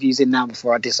these pay-per-views in now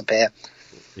before I disappear.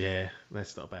 Yeah,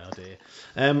 that's not a bad idea.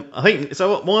 I think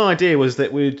so. My idea was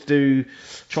that we'd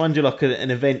try and do like an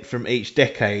event from each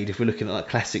decade if we're looking at like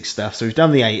classic stuff. So we've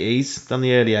done the 80s, done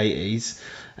the early 80s.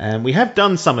 We have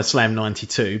done SummerSlam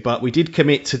 92, but we did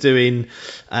commit to doing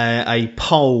a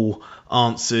poll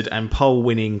answered and poll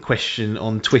winning question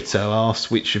on Twitter.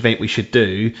 Asked which event we should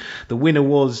do. The winner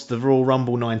was the Royal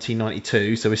Rumble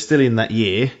 1992, so we're still in that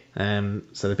year. So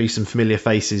there'll be some familiar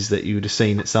faces that you would have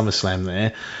seen at SummerSlam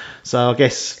there. So I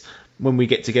guess when we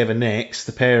get together next,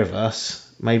 the pair of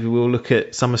us, maybe we'll look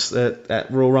at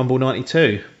at Royal Rumble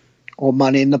 92. Or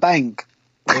Money in the Bank.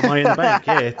 Or Money in the Bank,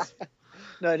 yeah.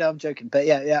 No, I'm joking. But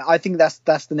yeah, I think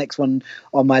that's the next one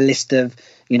on my list of,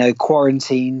 you know,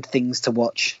 quarantine things to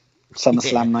watch.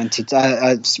 SummerSlam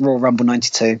 92, Royal Rumble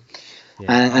 92.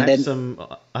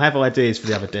 Yeah, I have ideas for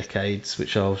the other decades,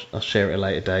 which I'll share at a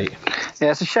later date.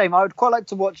 Yeah, it's a shame. I would quite like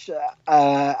to watch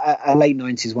a late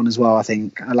 90s one as well, I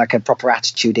think. Like a proper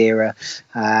Attitude Era.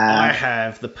 I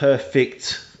have the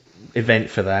perfect event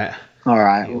for that. All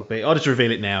right. I'll just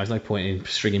reveal it now. There's no point in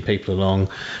stringing people along.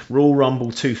 Royal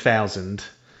Rumble 2000.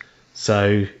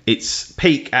 So it's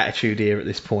peak Attitude Era at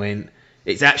this point.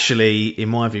 It's actually, in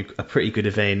my view, a pretty good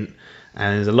event.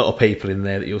 And there's a lot of people in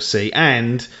there that you'll see.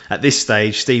 And at this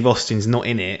stage, Steve Austin's not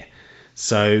in it.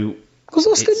 So... Was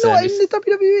Austin not in the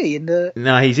WWE?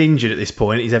 No, he's injured at this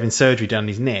point. He's having surgery done on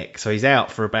his neck. So he's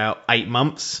out for about 8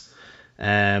 months.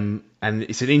 And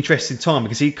it's an interesting time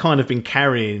because he'd kind of been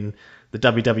carrying the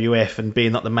WWF and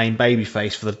being like the main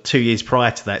babyface for the 2 years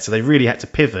prior to that. So they really had to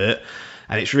pivot.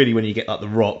 And it's really when you get like The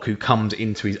Rock who comes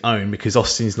into his own because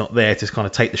Austin's not there to kind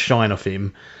of take the shine off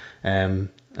him. And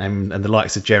the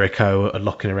likes of Jericho are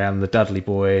locking around the Dudley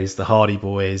Boys, the Hardy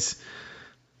Boys.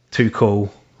 Too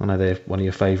cool. I know they're one of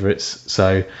your favourites.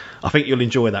 So I think you'll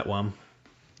enjoy that one.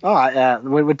 All right, yeah,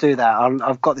 we'll do that.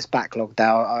 I've got this backlogged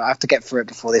now. I have to get through it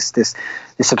before this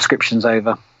subscription's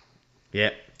over.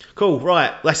 Yeah. Cool,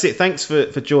 right, that's it. Thanks for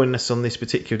joining us on this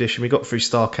particular edition. We got through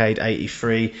Starrcade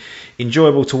 83.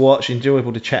 Enjoyable to watch,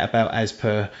 enjoyable to chat about as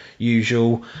per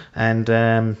usual. And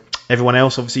everyone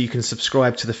else, obviously, you can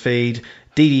subscribe to the feed.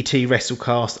 DDT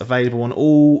WrestleCast, available on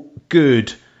all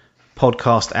good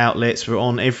podcast outlets. We're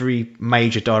on every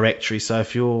major directory, so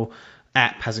if your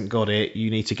app hasn't got it, you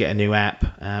need to get a new app.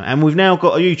 And we've now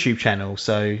got a YouTube channel,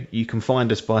 so you can find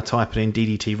us by typing in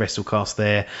DDT WrestleCast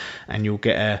there, and you'll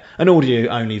get an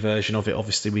audio-only version of it.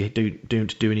 Obviously, we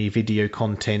don't do any video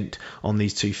content on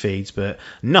these two feeds, but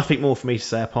nothing more for me to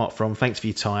say apart from thanks for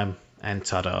your time, and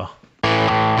ta-da.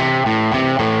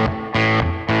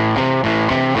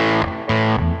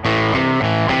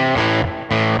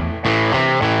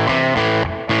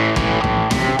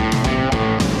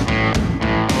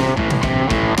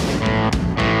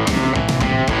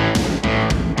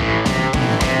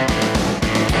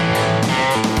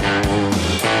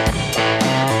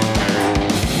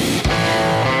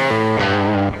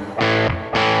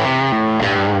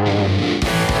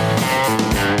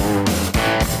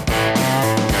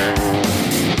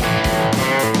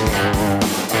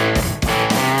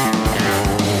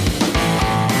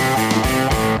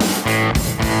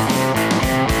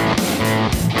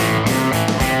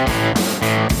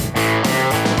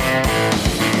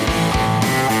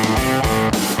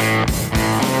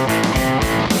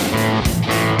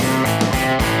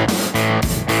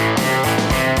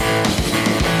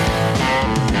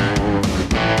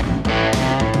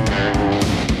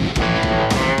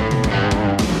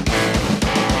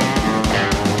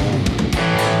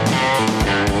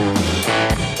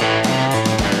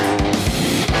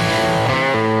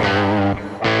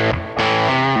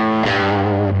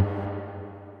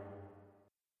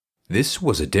 This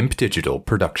was a DIMP Digital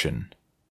production.